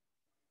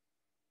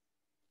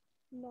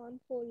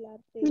 Non-polar.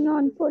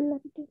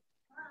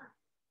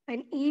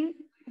 आणि इन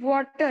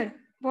वॉटर,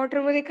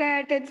 वॉटर मध्ये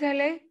काय अटॅच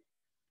झालंय?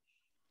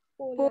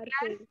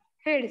 Polar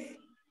heads.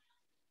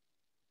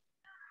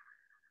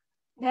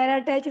 They are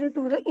attached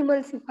to the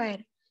emulsifier.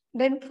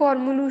 Then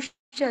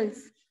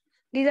formulations.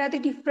 These are the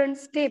different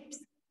steps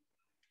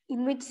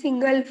in which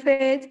single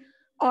phase,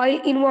 oil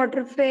in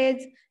water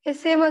phase, the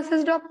same as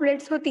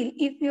droplets होतील.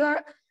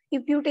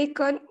 If you take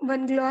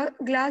one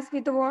glass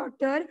with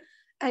water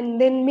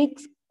and then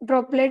mix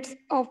droplets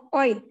of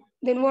oil,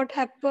 then what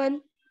happen,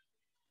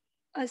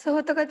 असं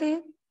होतं का ते?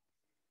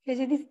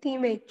 ह्याची दिसते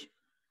image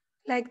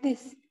like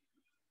this,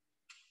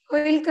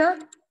 होईल का?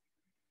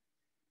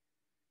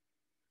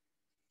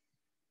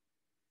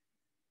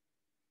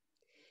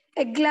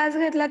 एक ग्लास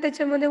घेतला,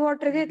 त्याच्यामध्ये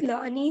वॉटर घेतलं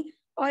आणि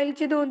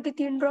ऑइलचे 2 ते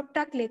 3 ड्रॉप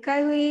टाकले,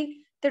 काय होईल?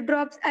 ते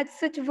ड्रॉप्स ऍज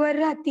सच वर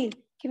राहतील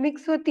की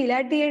मिक्स होतील,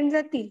 ऍट द एंड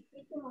जातील?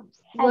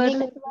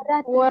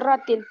 वर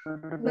राहतील.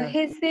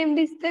 हे सेम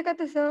दिसतंय का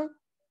तसं?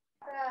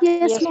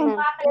 Yes, Yes, ma'am. ma'am.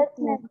 Yes,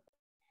 ma'am.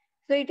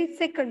 So it is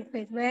second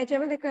phase. मग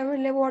याच्यामध्ये काय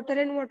म्हणलं? Water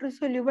and water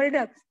soluble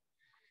drugs.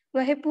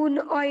 मग हे पूर्ण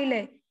ऑइल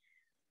आहे.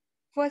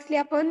 फर्स्टली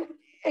आपण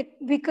एक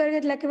बिकर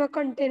घेतला किंवा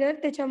कंटेनर,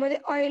 त्याच्यामध्ये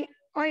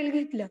ऑइल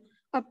घेतलं.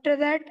 After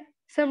that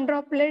some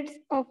droplets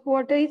of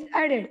water is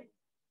added.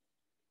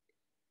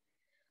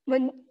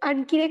 मग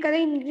आणखी एखादा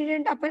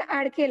इन्ग्रेडियंट आपण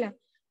ऍड केला,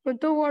 मग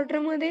तो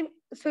वॉटरमध्ये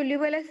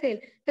सोल्युबल असेल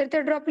तर त्या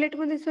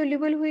ड्रॉपलेटमध्ये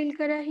सोल्युबल होईल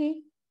का नाही?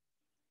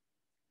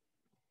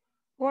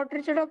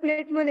 वॉटरच्या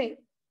ड्रॉपलेटमध्ये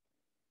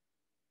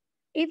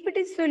if it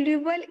is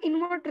soluble in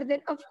water,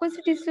 then of course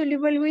it is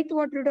soluble with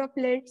water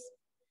droplets.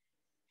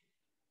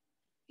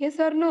 Yes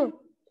or no?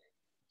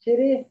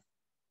 Shiri.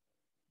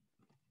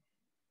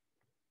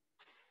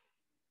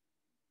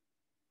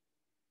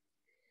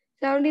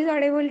 Sound is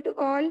audible to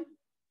all.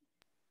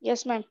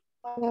 Yes, ma'am.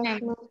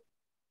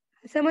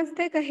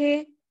 समजते का हे?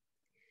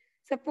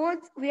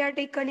 Suppose we are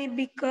taken a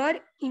beaker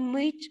इन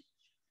विच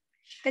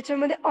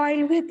त्याच्यामध्ये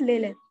oil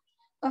घेतलेलं आहे.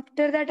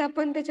 After that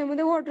आपण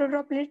त्याच्यामध्ये water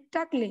droplet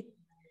टाकले.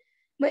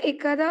 मग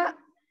एखादा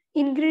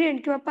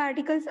ingredient किंवा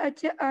पार्टिकल्स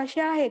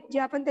असे आहेत जे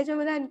आपण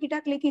त्याच्यामध्ये आणखी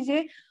टाकले की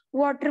जे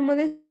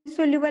वॉटरमध्ये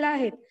सोल्युबल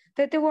आहेत,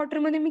 तर ते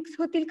वॉटरमध्ये मिक्स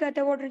होतील का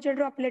त्या वॉटरच्या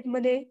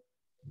ड्रॉपलेटमध्ये?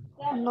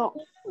 No.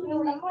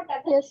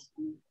 Yes.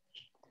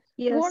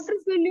 Yes. Water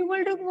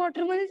soluble drop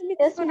वॉटरमध्येच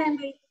mix Yes, होणार ma'am.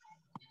 नाही,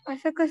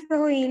 असं कसं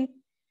होईल?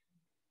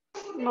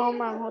 No,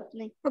 ma'am. होत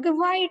नाही. Okay,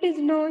 why it is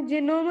no? J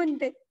no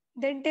म्हणते,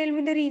 then tell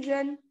me the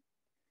reason.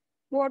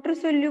 Water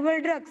soluble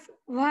drugs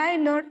why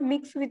not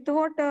mix with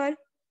water?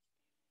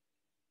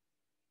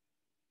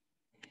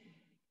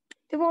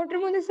 ते water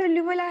मध्ये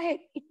सोल्युबल आहे,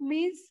 it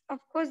means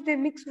of course they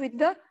mix with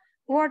the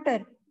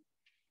water.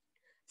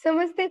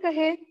 समजते का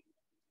हे?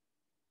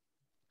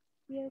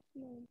 Yes,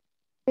 ma'am.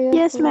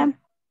 Yes, ma'am.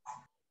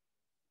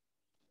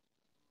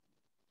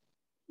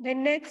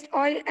 Then next,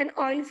 oil and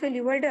oil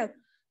soluble drug.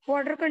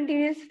 Water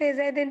continuous phase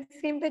आहे, then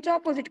same त्याच्या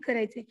opposite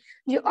करायचे.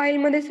 जे oil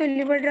मध्ये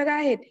soluble drug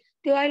आहेत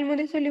ते ऑइल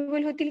मध्ये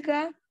सोल्युबल होतील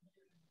का?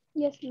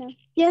 Yes, ma'am.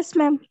 Yes,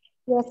 ma'am.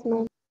 Yes,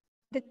 ma'am.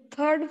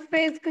 Third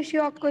phase कशी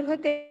ऑकर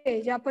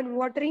होते, जे आपण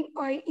water in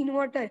oil in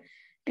water,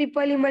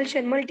 triple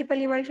emulsion,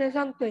 multiple emulsion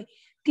सांगतोय,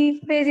 ती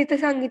फेज इथे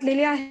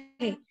सांगितलेली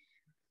आहे.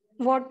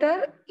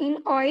 Water in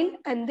oil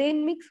and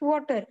then mix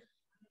water.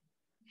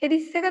 हे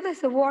दिसते का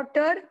तसं?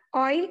 Water,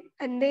 oil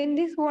and then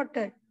this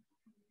water.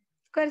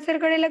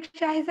 कर्सरकडे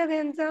लक्ष आहे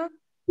सगळ्यांचं?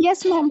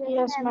 Yes, ma'am.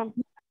 Yes, ma'am.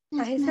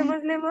 आहे,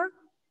 समजले मग?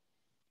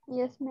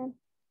 Yes, ma'am.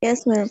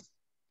 Yes, ma'am.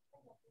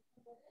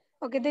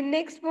 Okay, the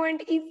next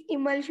point is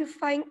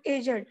emulsifying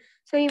agent.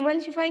 So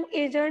emulsifying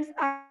agents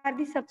are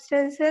the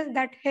substances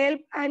that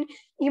help an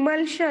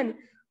emulsion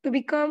to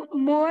become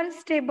more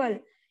stable.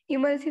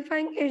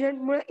 Emulsifying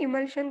agent Mule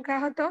emulsion काय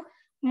होतं?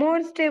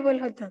 More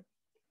stable होतं.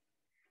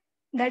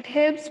 That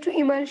helps to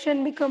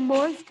emulsion become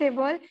more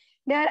stable.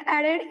 They are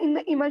added in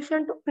the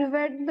emulsion to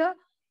prevent the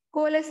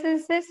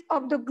coalescences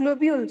of the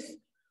globules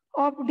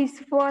of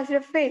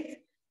dispersed phase.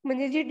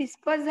 म्हणजे जी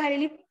disperse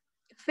झालेली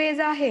phase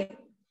आहे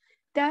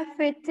त्या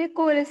फेजचे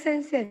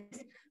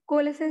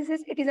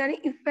coalescences it is an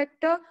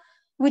effect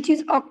which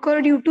is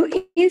occur due to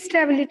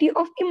instability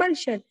of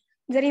emulsion.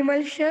 जर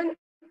emulsion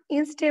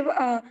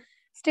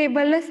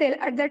stable नसेल,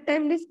 at that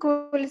time this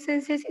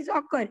coalescences is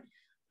occur.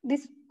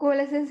 This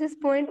coalescences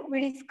point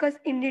we discuss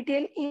in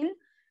detail in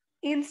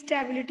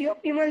instability of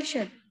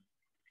emulsion.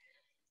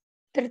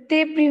 तर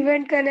ते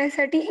prevent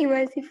करण्यासाठी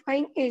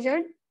emulsifying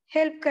agent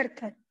help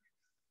करतात.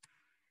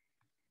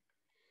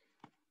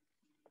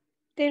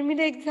 Tell me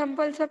the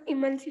examples of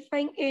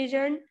emulsifying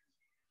agent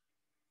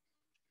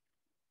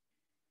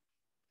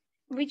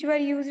which were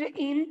used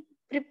in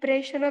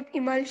preparation of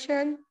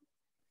emulsion.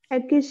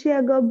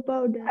 Acacia gum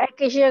powder.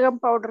 Acacia gum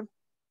powder.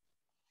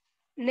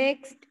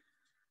 Next,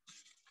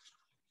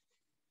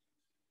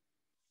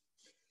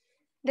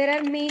 there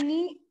are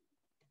many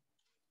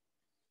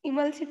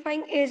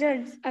emulsifying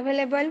agents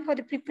available for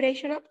the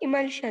preparation of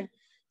emulsion,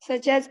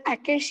 such as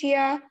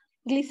acacia,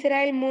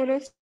 glyceryl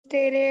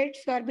monosterate,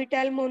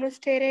 sorbitol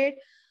monosterate,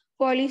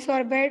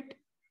 polysorbate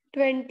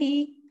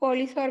 20,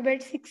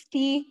 polysorbate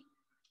 60,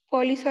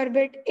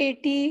 polysorbate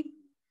 80,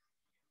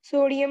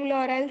 sodium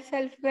lauryl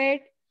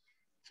sulfate,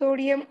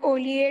 sodium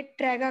oleate,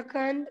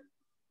 tragacan,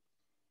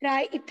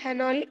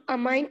 triethanol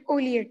amine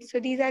oleate. So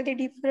these are the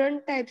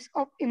different types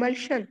of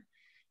emulsion.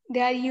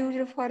 They are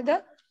used for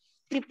the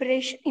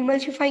preparation,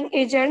 emulsifying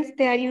agents.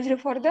 They are used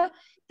for the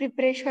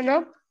preparation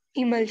of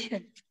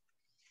emulsion.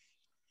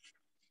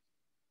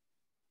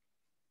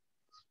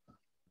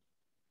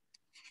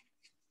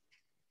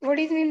 What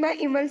is mean by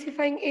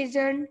emulsifying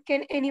agent?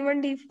 Can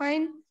anyone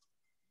define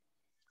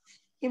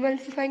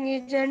emulsifying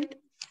agent?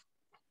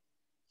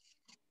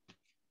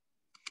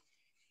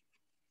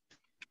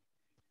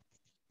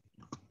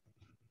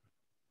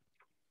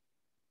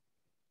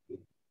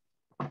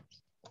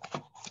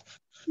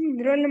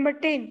 Roll number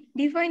 10.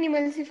 Define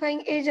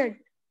emulsifying agent.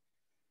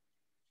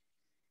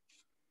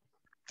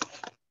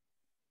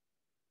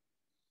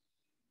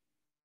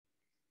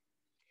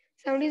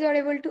 Sound is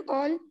audible to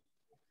all?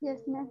 Yes,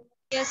 ma'am.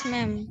 Yes,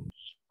 ma'am.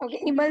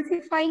 Okay,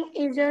 emulsifying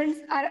agents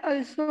are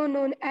also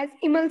known as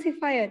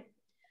emulsifier.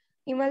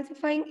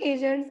 Emulsifying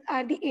agents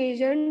are the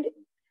agent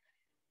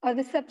or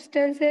the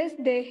substances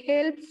they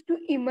helps to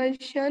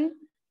emulsion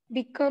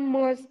become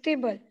more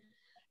stable.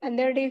 And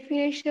their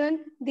definition,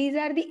 these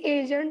are the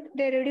agent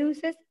that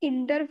reduces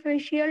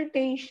interfacial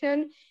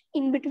tension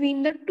in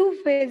between the two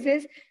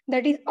phases,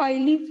 that is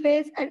oily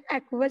phase and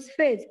aqueous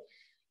phase.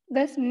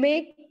 Thus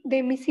make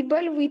them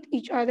miscible with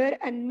each other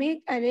and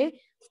make a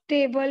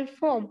stable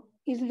form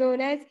is known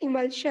as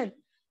emulsion.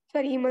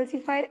 Sorry,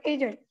 emulsifier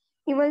agent.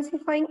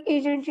 Emulsifying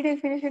agentची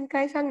definition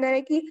काय सांगणार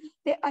आहे की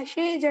ते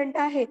असे agent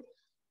आहेत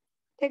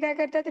ते काय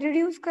करतात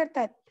रिड्यूस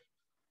करतात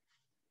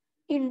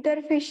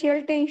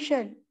interfacial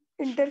tension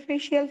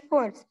interfacial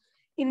force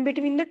in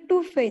between the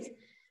two phase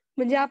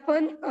म्हणजे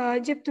आपण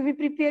जे तुम्ही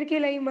प्रिपेअर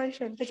केलं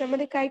इमल्शन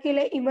त्याच्यामध्ये काय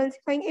केलंय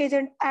इमल्सिफाईंग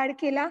एजंट ऍड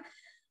केला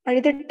आणि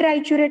ते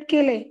ट्रायच्युरेट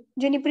केलंय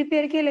ज्यांनी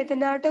प्रिपेअर केलंय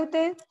त्यांना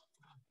आठवतंय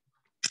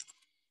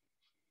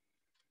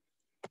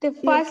ते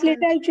फास्टली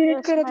ट्रायच्युरेट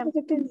Yes, करत ma'am.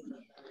 होते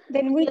तुम्ही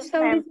then which Yes,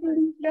 sound is ma'am.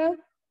 Produced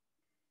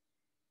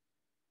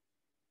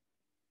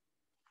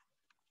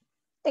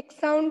एक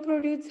साऊंड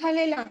प्रोड्यूस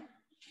झालेला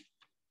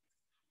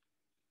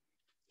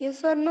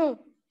yes or no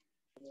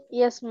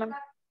Yes, ma'am.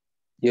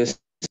 Yes.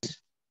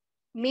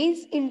 Means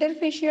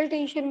interfacial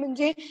tension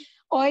म्हणजे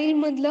ऑइल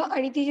मधलं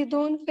आणि ती जे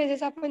दोन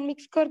फेजेस आपण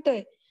मिक्स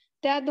करतोय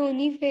त्या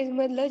दोन्ही फेज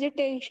मधलं जे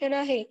टेन्शन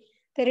आहे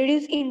ते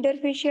रिड्यूस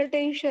इंटरफेशियल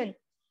टेन्शन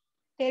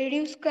ते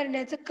रिड्यूस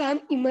करण्याचं काम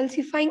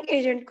इमल्सिफाईंग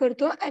एजंट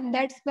करतो and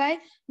that's why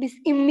this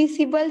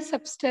immiscible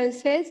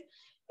substances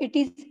it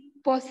is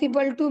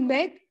possible to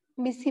make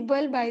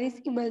miscible by this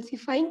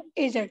emulsifying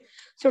agent.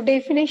 So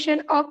definition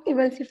of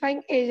emulsifying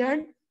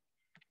agent.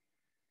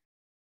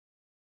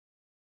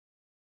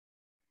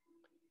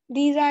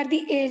 These are the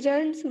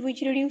agents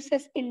which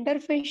reduces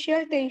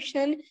interfacial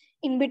tension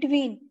in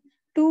between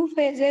two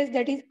phases,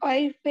 that is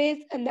oil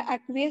phase and the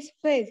aqueous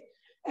phase,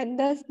 and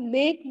thus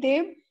make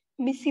them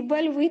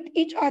miscible with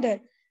each other.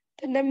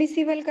 त्यांना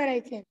miscible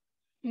करायचे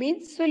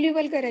means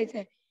soluble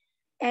करायचे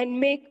and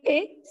make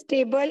a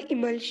stable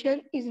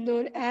emulsion is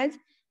known as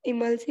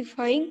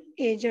emulsifying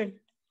agent.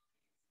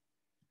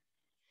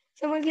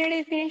 समजले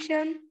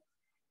definition?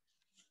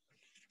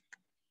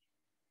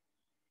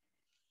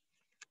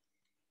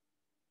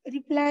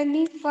 Reply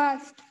me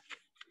fast.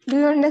 Do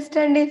you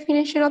understand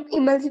definition of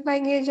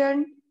emulsifying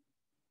agent?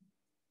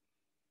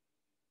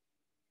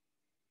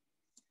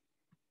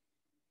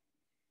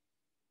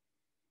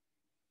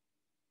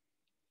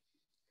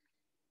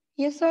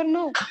 Yes or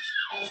no?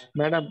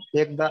 Madam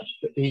एकदा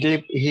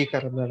ही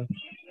करा madam.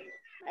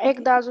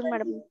 एकदा अजून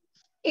madam.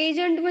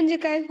 Agent म्हणजे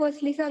काय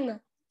firstly सांगा.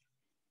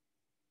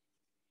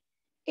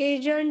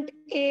 Agent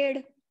add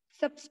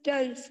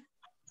substance.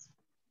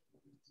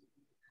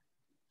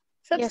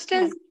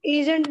 Substance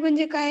agent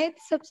म्हणजे काय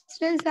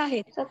substance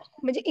आहेत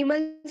म्हणजे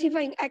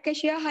इमल्सिफाईंग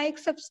अकॅशिया हा एक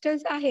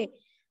सबस्टन्स आहे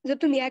जर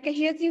तुम्ही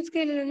अकॅशियाच यूज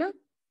केलेलं ना.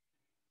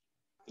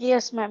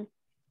 Yes ma'am.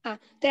 हा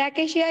तर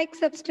अकॅशिया एक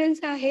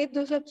सबस्टन्स आहे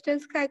जो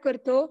सबस्टन्स काय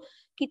करतो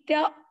की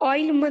त्या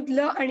ऑइल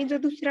मधलं आणि जो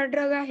दुसरा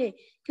ड्रग आहे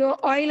किंवा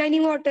ऑइल आणि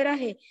वॉटर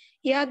आहे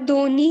या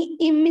दोन्ही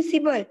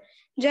इमिसिबल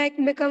ज्या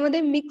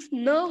एकमेकांमध्ये मिक्स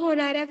न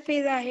होणाऱ्या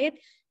फेज आहेत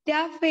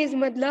त्या फेज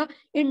मधलं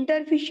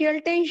इंटरफिशियल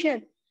टेन्शन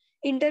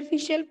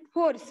इंटरफिशियल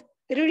फोर्स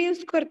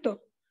रिड्यूस करतो.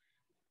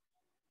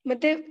 मग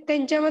ते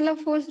त्यांच्यामधला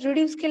फोर्स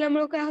रिड्यूस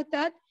केल्यामुळे काय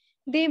होतात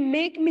दे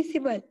मेक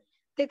मिसिबल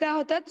ते काय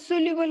होतात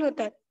सोल्युबल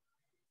होतात.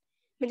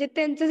 म्हणजे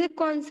त्यांचं जे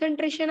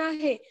कॉन्सन्ट्रेशन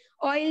आहे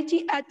ऑइलची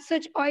ऍज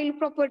सच ऑइल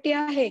प्रॉपर्टी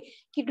आहे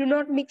की do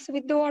not mix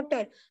with the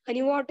water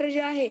आणि वॉटर जे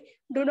आहे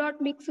do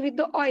not mix with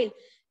the oil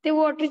ते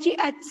वॉटरची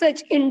ऍज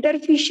सच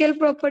इंटरफिशियल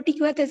प्रॉपर्टी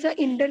किंवा त्याचं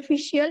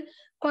इंटरफिशियल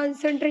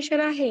कॉन्सन्ट्रेशन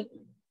आहे.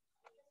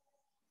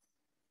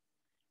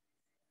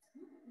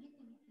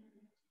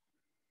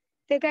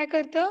 ते काय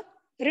करतं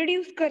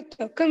रिड्यूस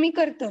करतं कमी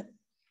करतं.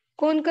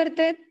 कोण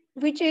करतात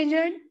विच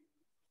एजंट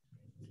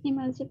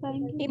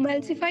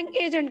इमल्सिफाईंग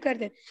एजंट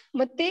करतात.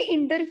 मग ते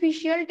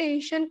इंटरफिशियल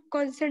टेन्शन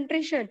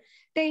कॉन्सन्ट्रेशन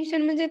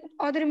टेन्शन म्हणजे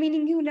अदर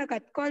मिनिंग घेऊ नका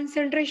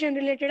कॉन्सन्ट्रेशन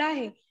रिलेटेड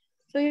आहे.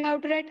 So you have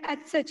to right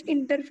as such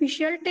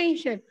इंटरफिशियल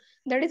tension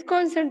that is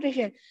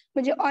concentration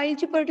म्हणजे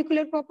ऑइलची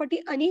पर्टिक्युलर प्रॉपर्टी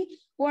आणि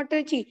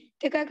वॉटरची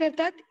ते काय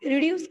करतात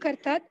रिड्यूस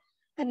करतात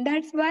अँड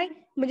दॅट्स वाय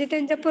म्हणजे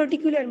त्यांच्या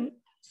पर्टिक्युलर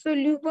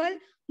सोल्युबल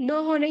न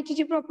होण्याची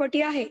जी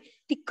प्रॉपर्टी आहे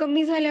ती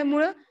कमी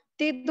झाल्यामुळं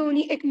ते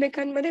दोन्ही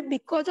एकमेकांमध्ये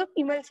because of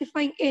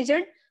emulsifying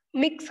agent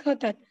mix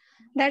होतात.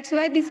 That's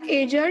why this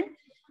agent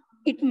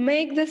it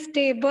makes the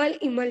stable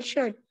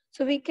emulsion.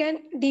 So we can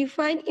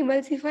define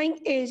emulsifying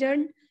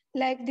agent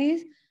like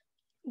this.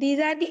 These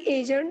are the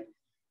agent.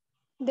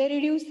 They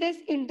reduces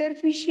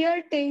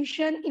interfacial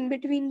tension in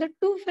between the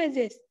two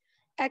phases,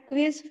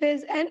 aqueous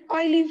phase and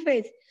oily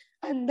phase,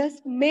 and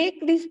thus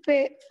make these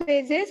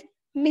phases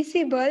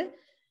miscible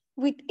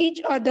with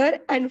each other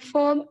and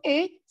form a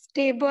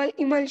stable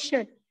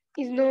emulsion.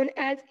 is known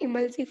as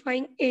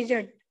emulsifying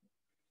agent.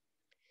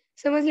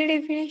 समजली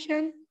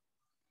definition?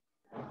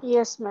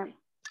 Yes, ma'am.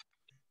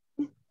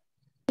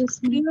 Yes,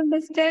 Do ma'am. you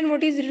understand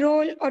what is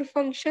role or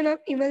function of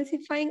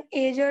emulsifying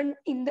agent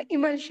in the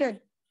emulsion?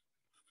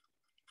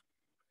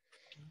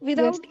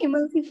 Without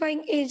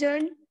emulsifying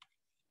agent,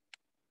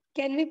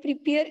 can we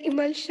prepare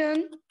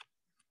emulsion?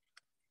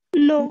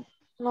 No.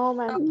 No,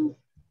 ma'am.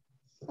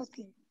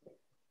 Okay.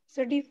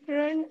 So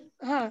different,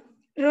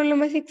 roll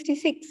number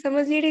 66.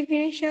 समजली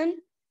definition?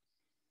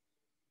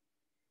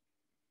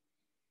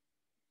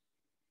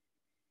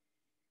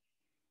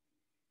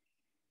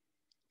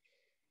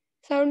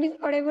 Sound is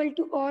audible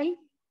to all?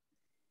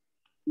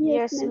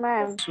 Yes,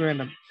 ma'am. Yes,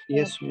 madam.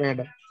 Yes,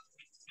 madam.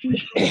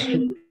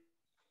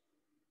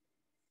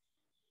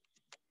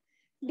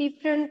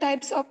 Different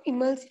types of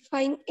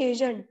emulsifying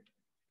agent.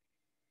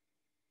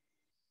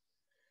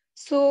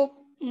 Soap,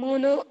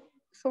 mono,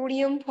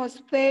 sodium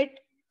phosphate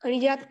आणि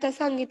जे आता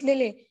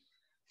सांगितलेले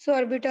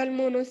sorbitol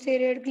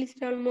मोनोसेरेट,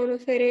 glycerol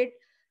मोनोसेरेट,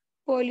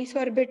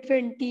 पॉलिसॉर्बेट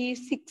 20,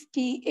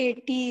 60,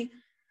 80,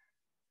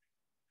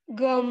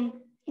 gum,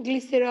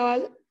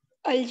 glycerol,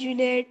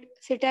 अल्जिनेट,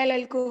 सेटाइल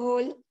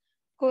alcohol,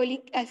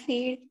 colic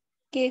acid,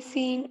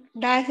 casein,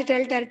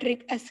 diacetyl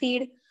tartaric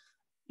acid,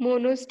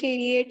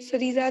 monostearate. So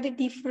these are the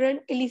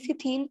different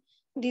lecithin.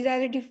 These are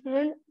the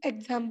different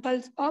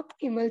examples of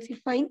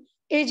emulsifying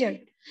agent.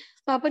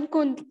 So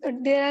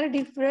there are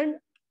different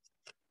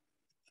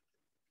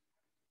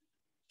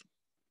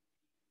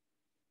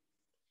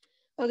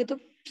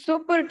so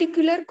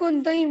particular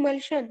कोणतं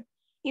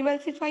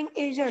emulsifying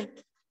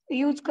agent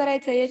use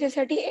करायचं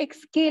याच्यासाठी एक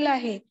scale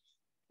आहे.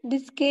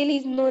 This scale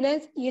is known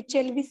as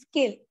HLB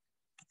scale.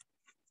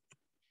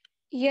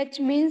 H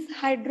means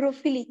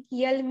hydrophilic,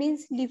 L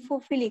means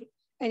lipophilic,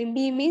 and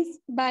B means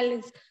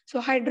balance. So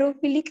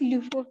hydrophilic,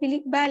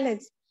 lipophilic,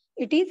 balance.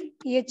 It is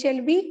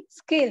HLB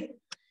scale.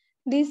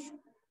 This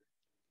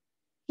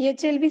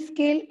HLB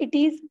scale, it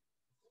is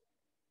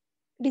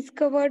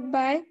discovered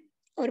by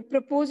or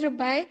proposed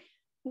by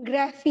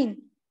graphene,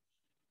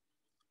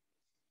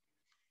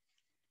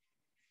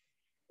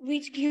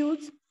 which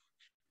gives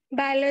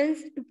balance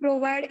to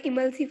provide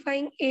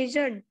emulsifying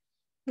agent,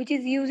 which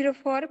is used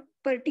for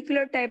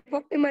particular type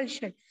of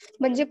emulsion.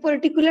 म्हणजे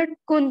particular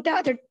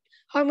कोणत्या,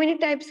 how many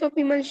types of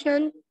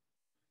emulsion?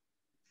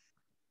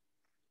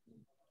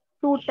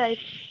 Two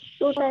types.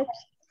 Two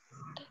types.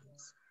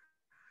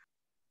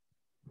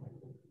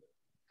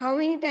 How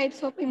many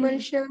types of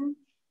emulsion?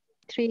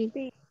 Three.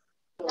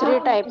 Three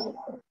types.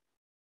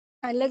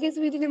 लगेच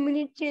within a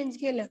minute change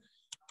केलं.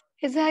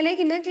 हे झाले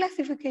की ना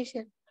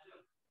classification?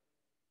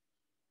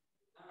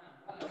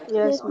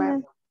 Yes,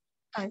 ma'am.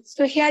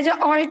 सो ह्या ज्या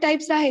all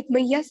types आहेत,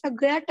 मग या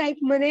सगळ्या टाइप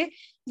मध्ये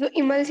जो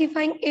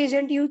इमल्सिफाईंग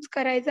एजंट यूज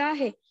करायचा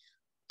आहे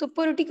तो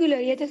पर्टिक्युलर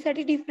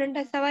याच्यासाठी डिफरंट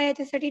असावा,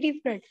 याच्यासाठी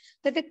डिफरंट.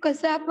 तर ते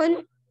कसं आपण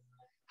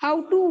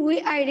how to we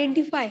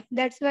identify,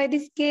 that's why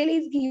this scale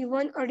is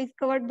given और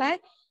discovered by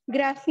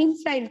graphene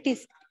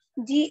scientist,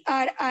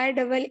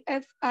 GRIFFIN.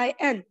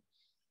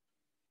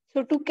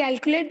 So to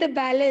calculate the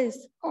balance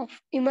of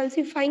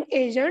emulsifying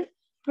agent,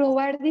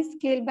 provide the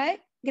scale by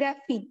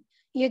graphene.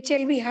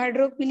 HLB,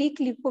 hydrophilic,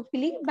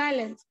 lipophilic,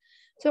 balance.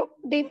 So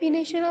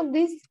definition of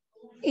this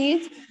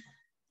is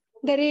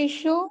the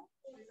ratio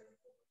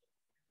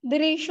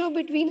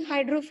between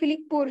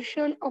hydrophilic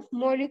portion of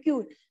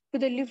molecule to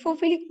the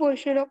lipophilic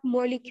portion of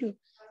molecule.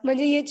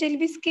 म्हणजे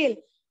HLB scale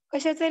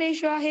कशाचा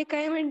ratio आहे,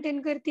 काय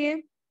maintain करते?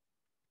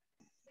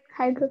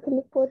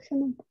 Hydrophilic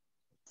portion.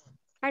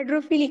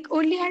 Hydrophilic,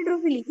 only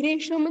hydrophilic.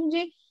 Ratio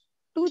म्हणजे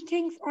two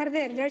things are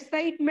there, that's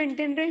why it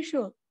maintain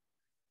ratio.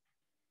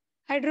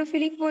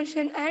 Hydrophilic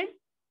portion and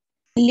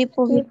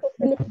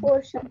Lipophilic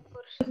portion.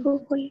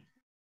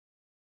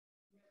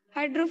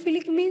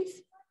 hydrophilic means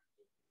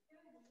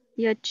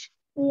H.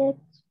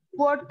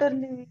 Water.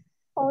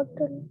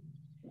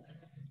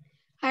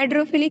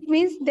 hydrophilic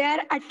means they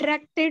are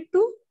attracted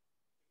to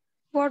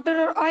water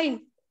or oil,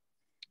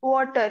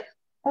 Water.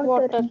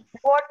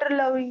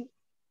 Loving.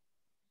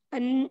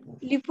 and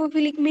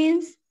lipophilic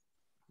means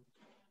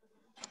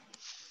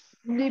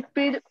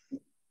Lipid.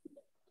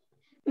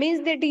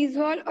 they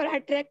dissolve or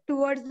attract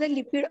towards the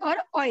lipid or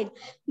oil.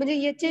 म्हणजे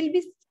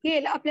HLB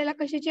scale आपल्याला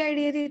कशाची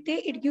idea देते?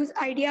 It gives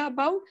idea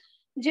about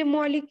J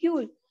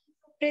molecule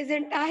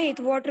present आहेत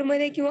water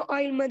मध्ये किंवा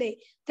oil मध्ये,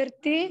 तर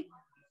ते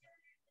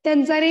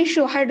त्यांचा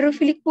रेशो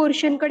हायड्रोफिलिक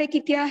पोर्शन कडे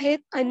किती आहेत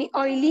आणि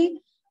oily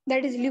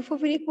that is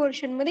lipophilic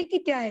portion मध्ये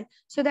किती आहेत.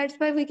 So that's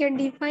why we can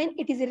define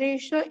it is a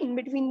ratio in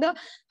between the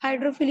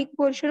hydrophilic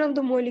portion of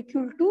the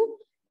molecule to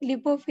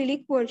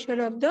lipophilic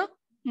portion of the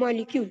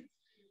molecule.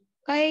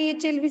 काय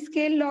HLB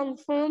scale, long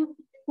form,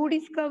 who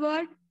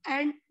discovered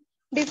and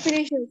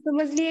definition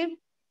समजलीये?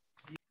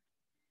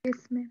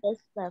 Yes, ma'am.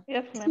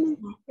 Yes,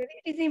 ma'am. It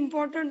is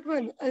important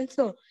one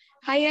also.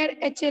 Higher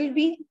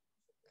HLB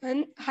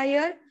and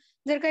higher,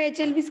 जर का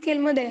HLB scale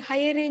मध्ये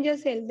higher range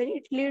असेल then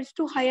it leads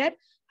to higher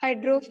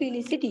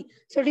hydrophilicity.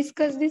 So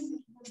discuss this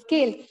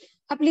scale.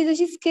 आपली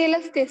जशी scale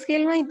असते,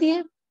 scale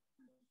माहितीये?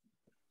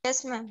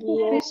 Yes, ma'am.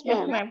 Yes,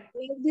 ma'am.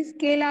 जी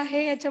scale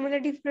आहे याच्यामध्ये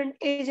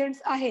डिफरंट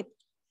एजंट्स आहेत.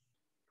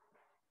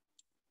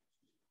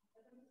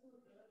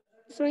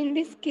 So in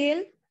this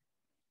scale,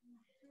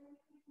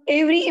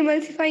 every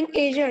emulsifying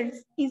agent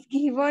is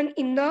given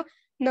in the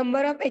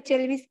number of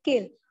HLV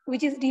scale,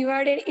 which is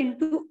divided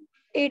into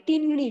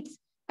 18 units.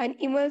 An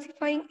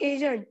emulsifying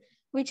agent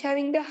which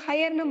having the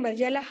higher number,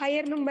 ज्याला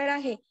higher number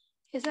आहे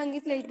हे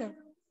सांगितलं इथं.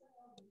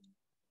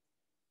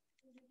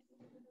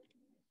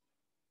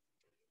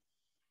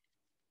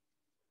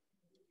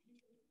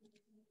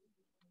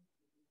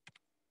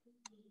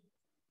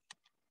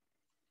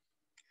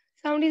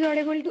 Sound is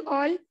audible to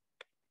all?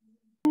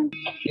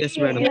 Yes,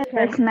 madam.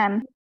 Yes,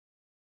 ma'am.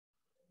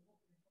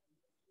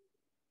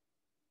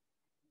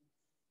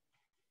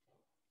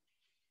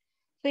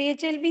 So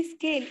HLB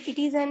scale, it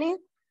is an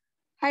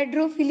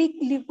hydrophilic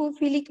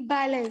lipophilic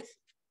balance.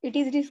 It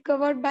is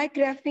discovered by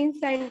graphene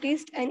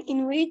scientists and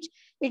in which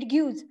it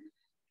gives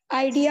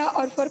idea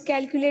or for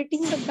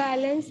calculating the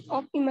balance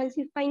of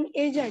emulsifying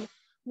agent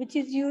which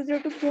is used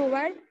to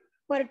provide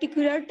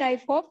particular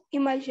type of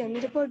emulsion.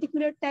 The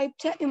particular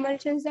typeच्या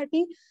emulsion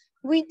साठी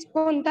which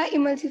कोणता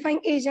emulsifying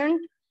agent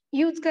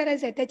use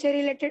करायचा आहे त्याच्या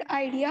related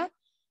idea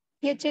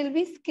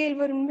HLB scale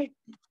वरून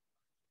भेटते.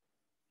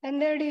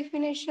 And their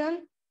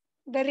definition,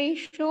 the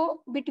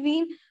ratio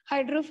between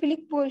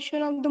hydrophilic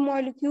portion of the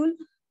molecule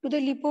to the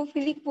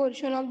lipophilic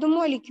portion of the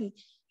molecule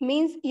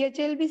means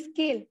HLB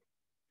scale.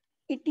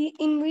 It is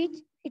in which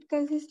it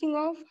consisting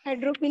of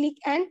hydrophilic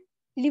and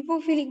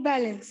lipophilic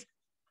balance.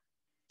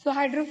 So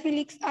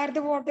hydrophilics are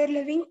the water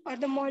loving or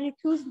the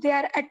molecules they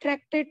are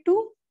attracted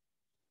to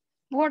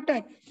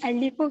water,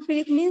 and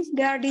lipophilic means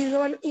they are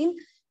dissolved in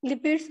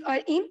lipids or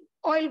in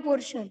oil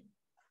portion.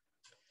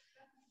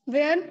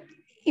 Where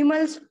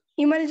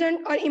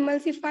emulgent or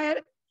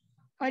emulsifier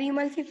or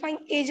emulsifying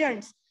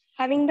agents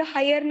having the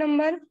higher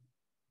number,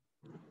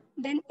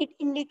 then it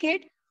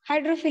indicate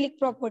hydrophilic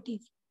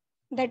properties,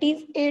 that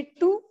is 8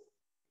 to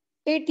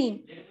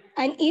 18.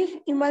 And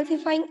if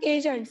emulsifying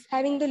agents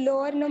having the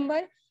lower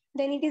number,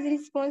 then it is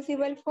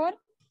responsible for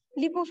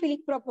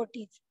lipophilic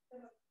properties.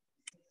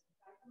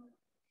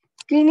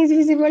 Screen is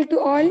visible to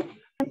all.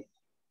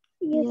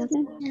 Yes,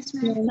 ma'am. Yes,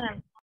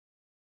 ma'am.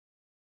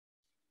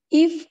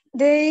 If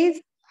there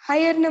is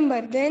higher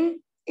number, then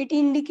it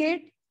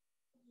indicate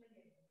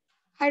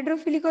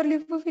hydrophilic or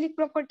lipophilic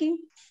property.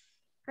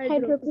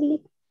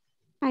 Hydrophilic.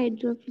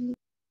 Hydrophilic.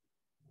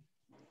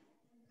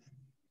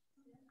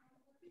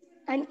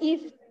 And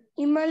if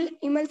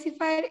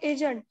emulsifier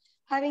agent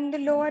having the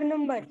lower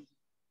number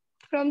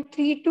from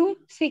 3 to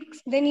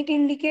 6, then it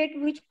indicate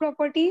which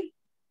property?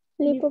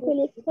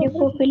 Lipophilic.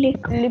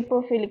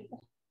 Lipophilic.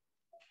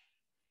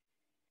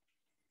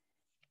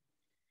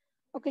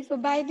 Okay, so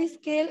by this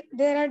scale,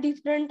 there are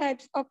different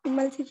types of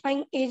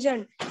emulsifying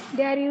agent.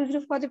 They are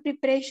used for the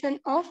preparation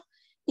of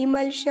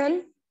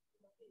emulsion,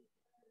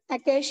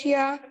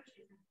 acacia,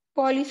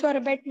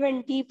 polysorbate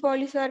 20,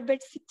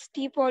 polysorbate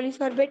 60,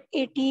 polysorbate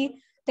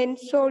 80, then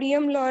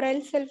sodium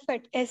lauryl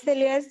sulfate,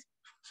 SLS,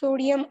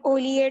 sodium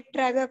oleate,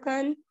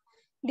 tragacan.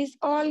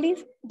 All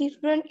these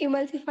different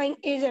emulsifying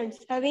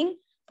agents having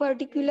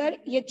particular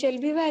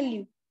HLB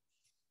value.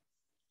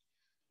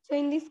 So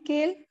in this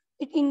scale,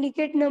 it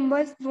indicates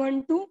numbers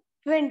 1 to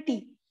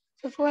 20.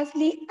 So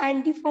firstly,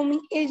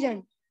 anti-foaming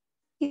agent.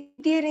 It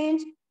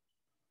range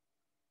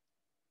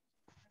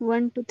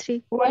 1 to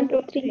 3. 1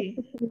 to 3.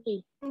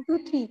 1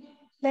 to 3.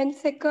 Then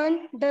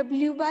second,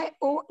 W by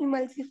O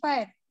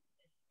emulsifier.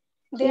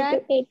 They 3 are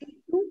to 8.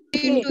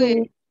 3 to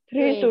 8.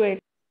 3 to 8.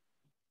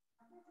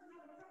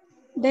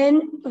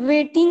 then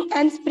weighting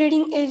and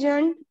spreading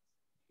agent.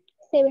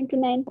 7 to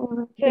 9.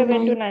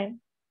 7 to 9.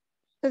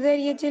 So the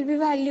HLB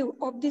value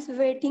of this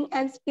weighting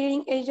and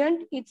spreading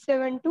agent is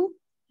 7 to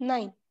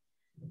 9.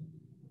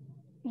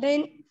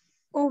 Then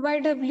O by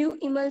W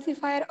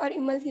emulsifier or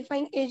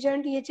emulsifying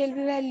agent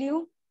HLB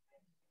value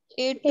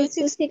 8 8 to to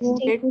 16.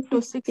 16. 8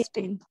 to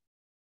 16.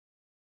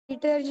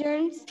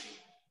 detergents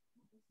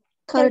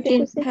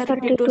 30 to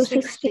 30 60. to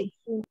 60.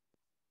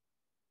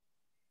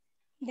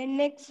 then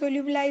next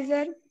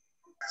solubilizer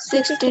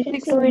 60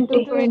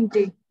 to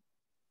 20.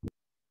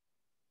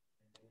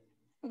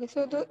 okay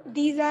so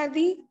these are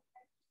the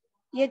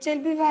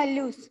HLB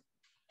values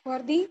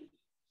for the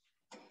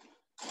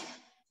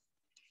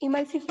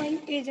emulsifying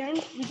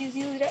agent which is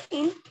used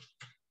in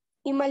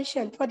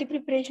emulsion for the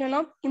preparation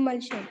of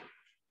emulsion.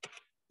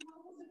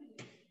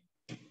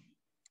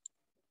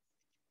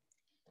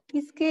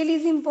 The scale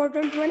is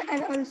important one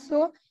and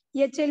also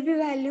HLB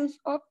values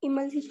of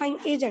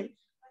emulsifying agent.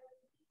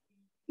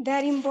 They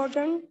are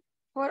important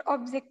for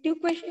objective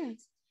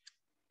questions.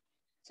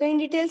 So in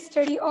detail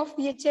study of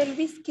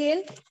HLB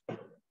scale,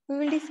 we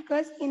will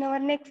discuss in our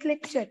next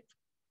lecture.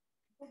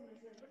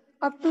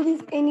 Up to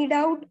this, any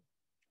doubt?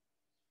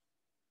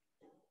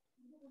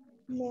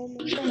 No,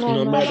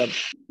 madam.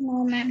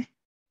 No, ma'am.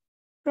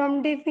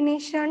 From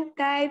definition,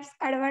 types,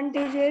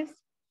 advantages,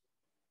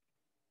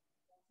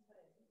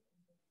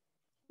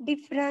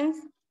 difference.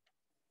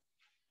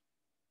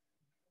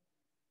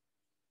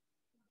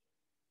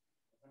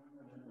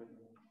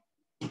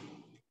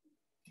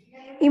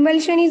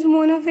 Emulsion is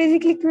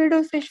monophasic liquid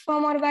dosage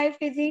form or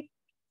biphasic?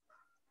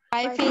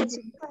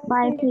 Biphasic.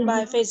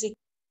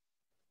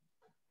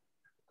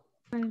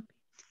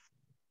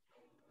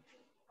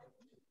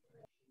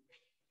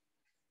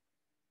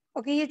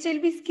 Okay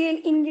HLB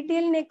scale in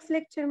detail next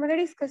lecture मध्ये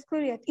discuss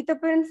करूयात.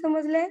 इथपर्यंत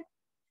समजलंय?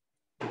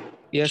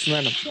 Yes,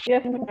 madam.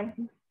 Yes, ma'am.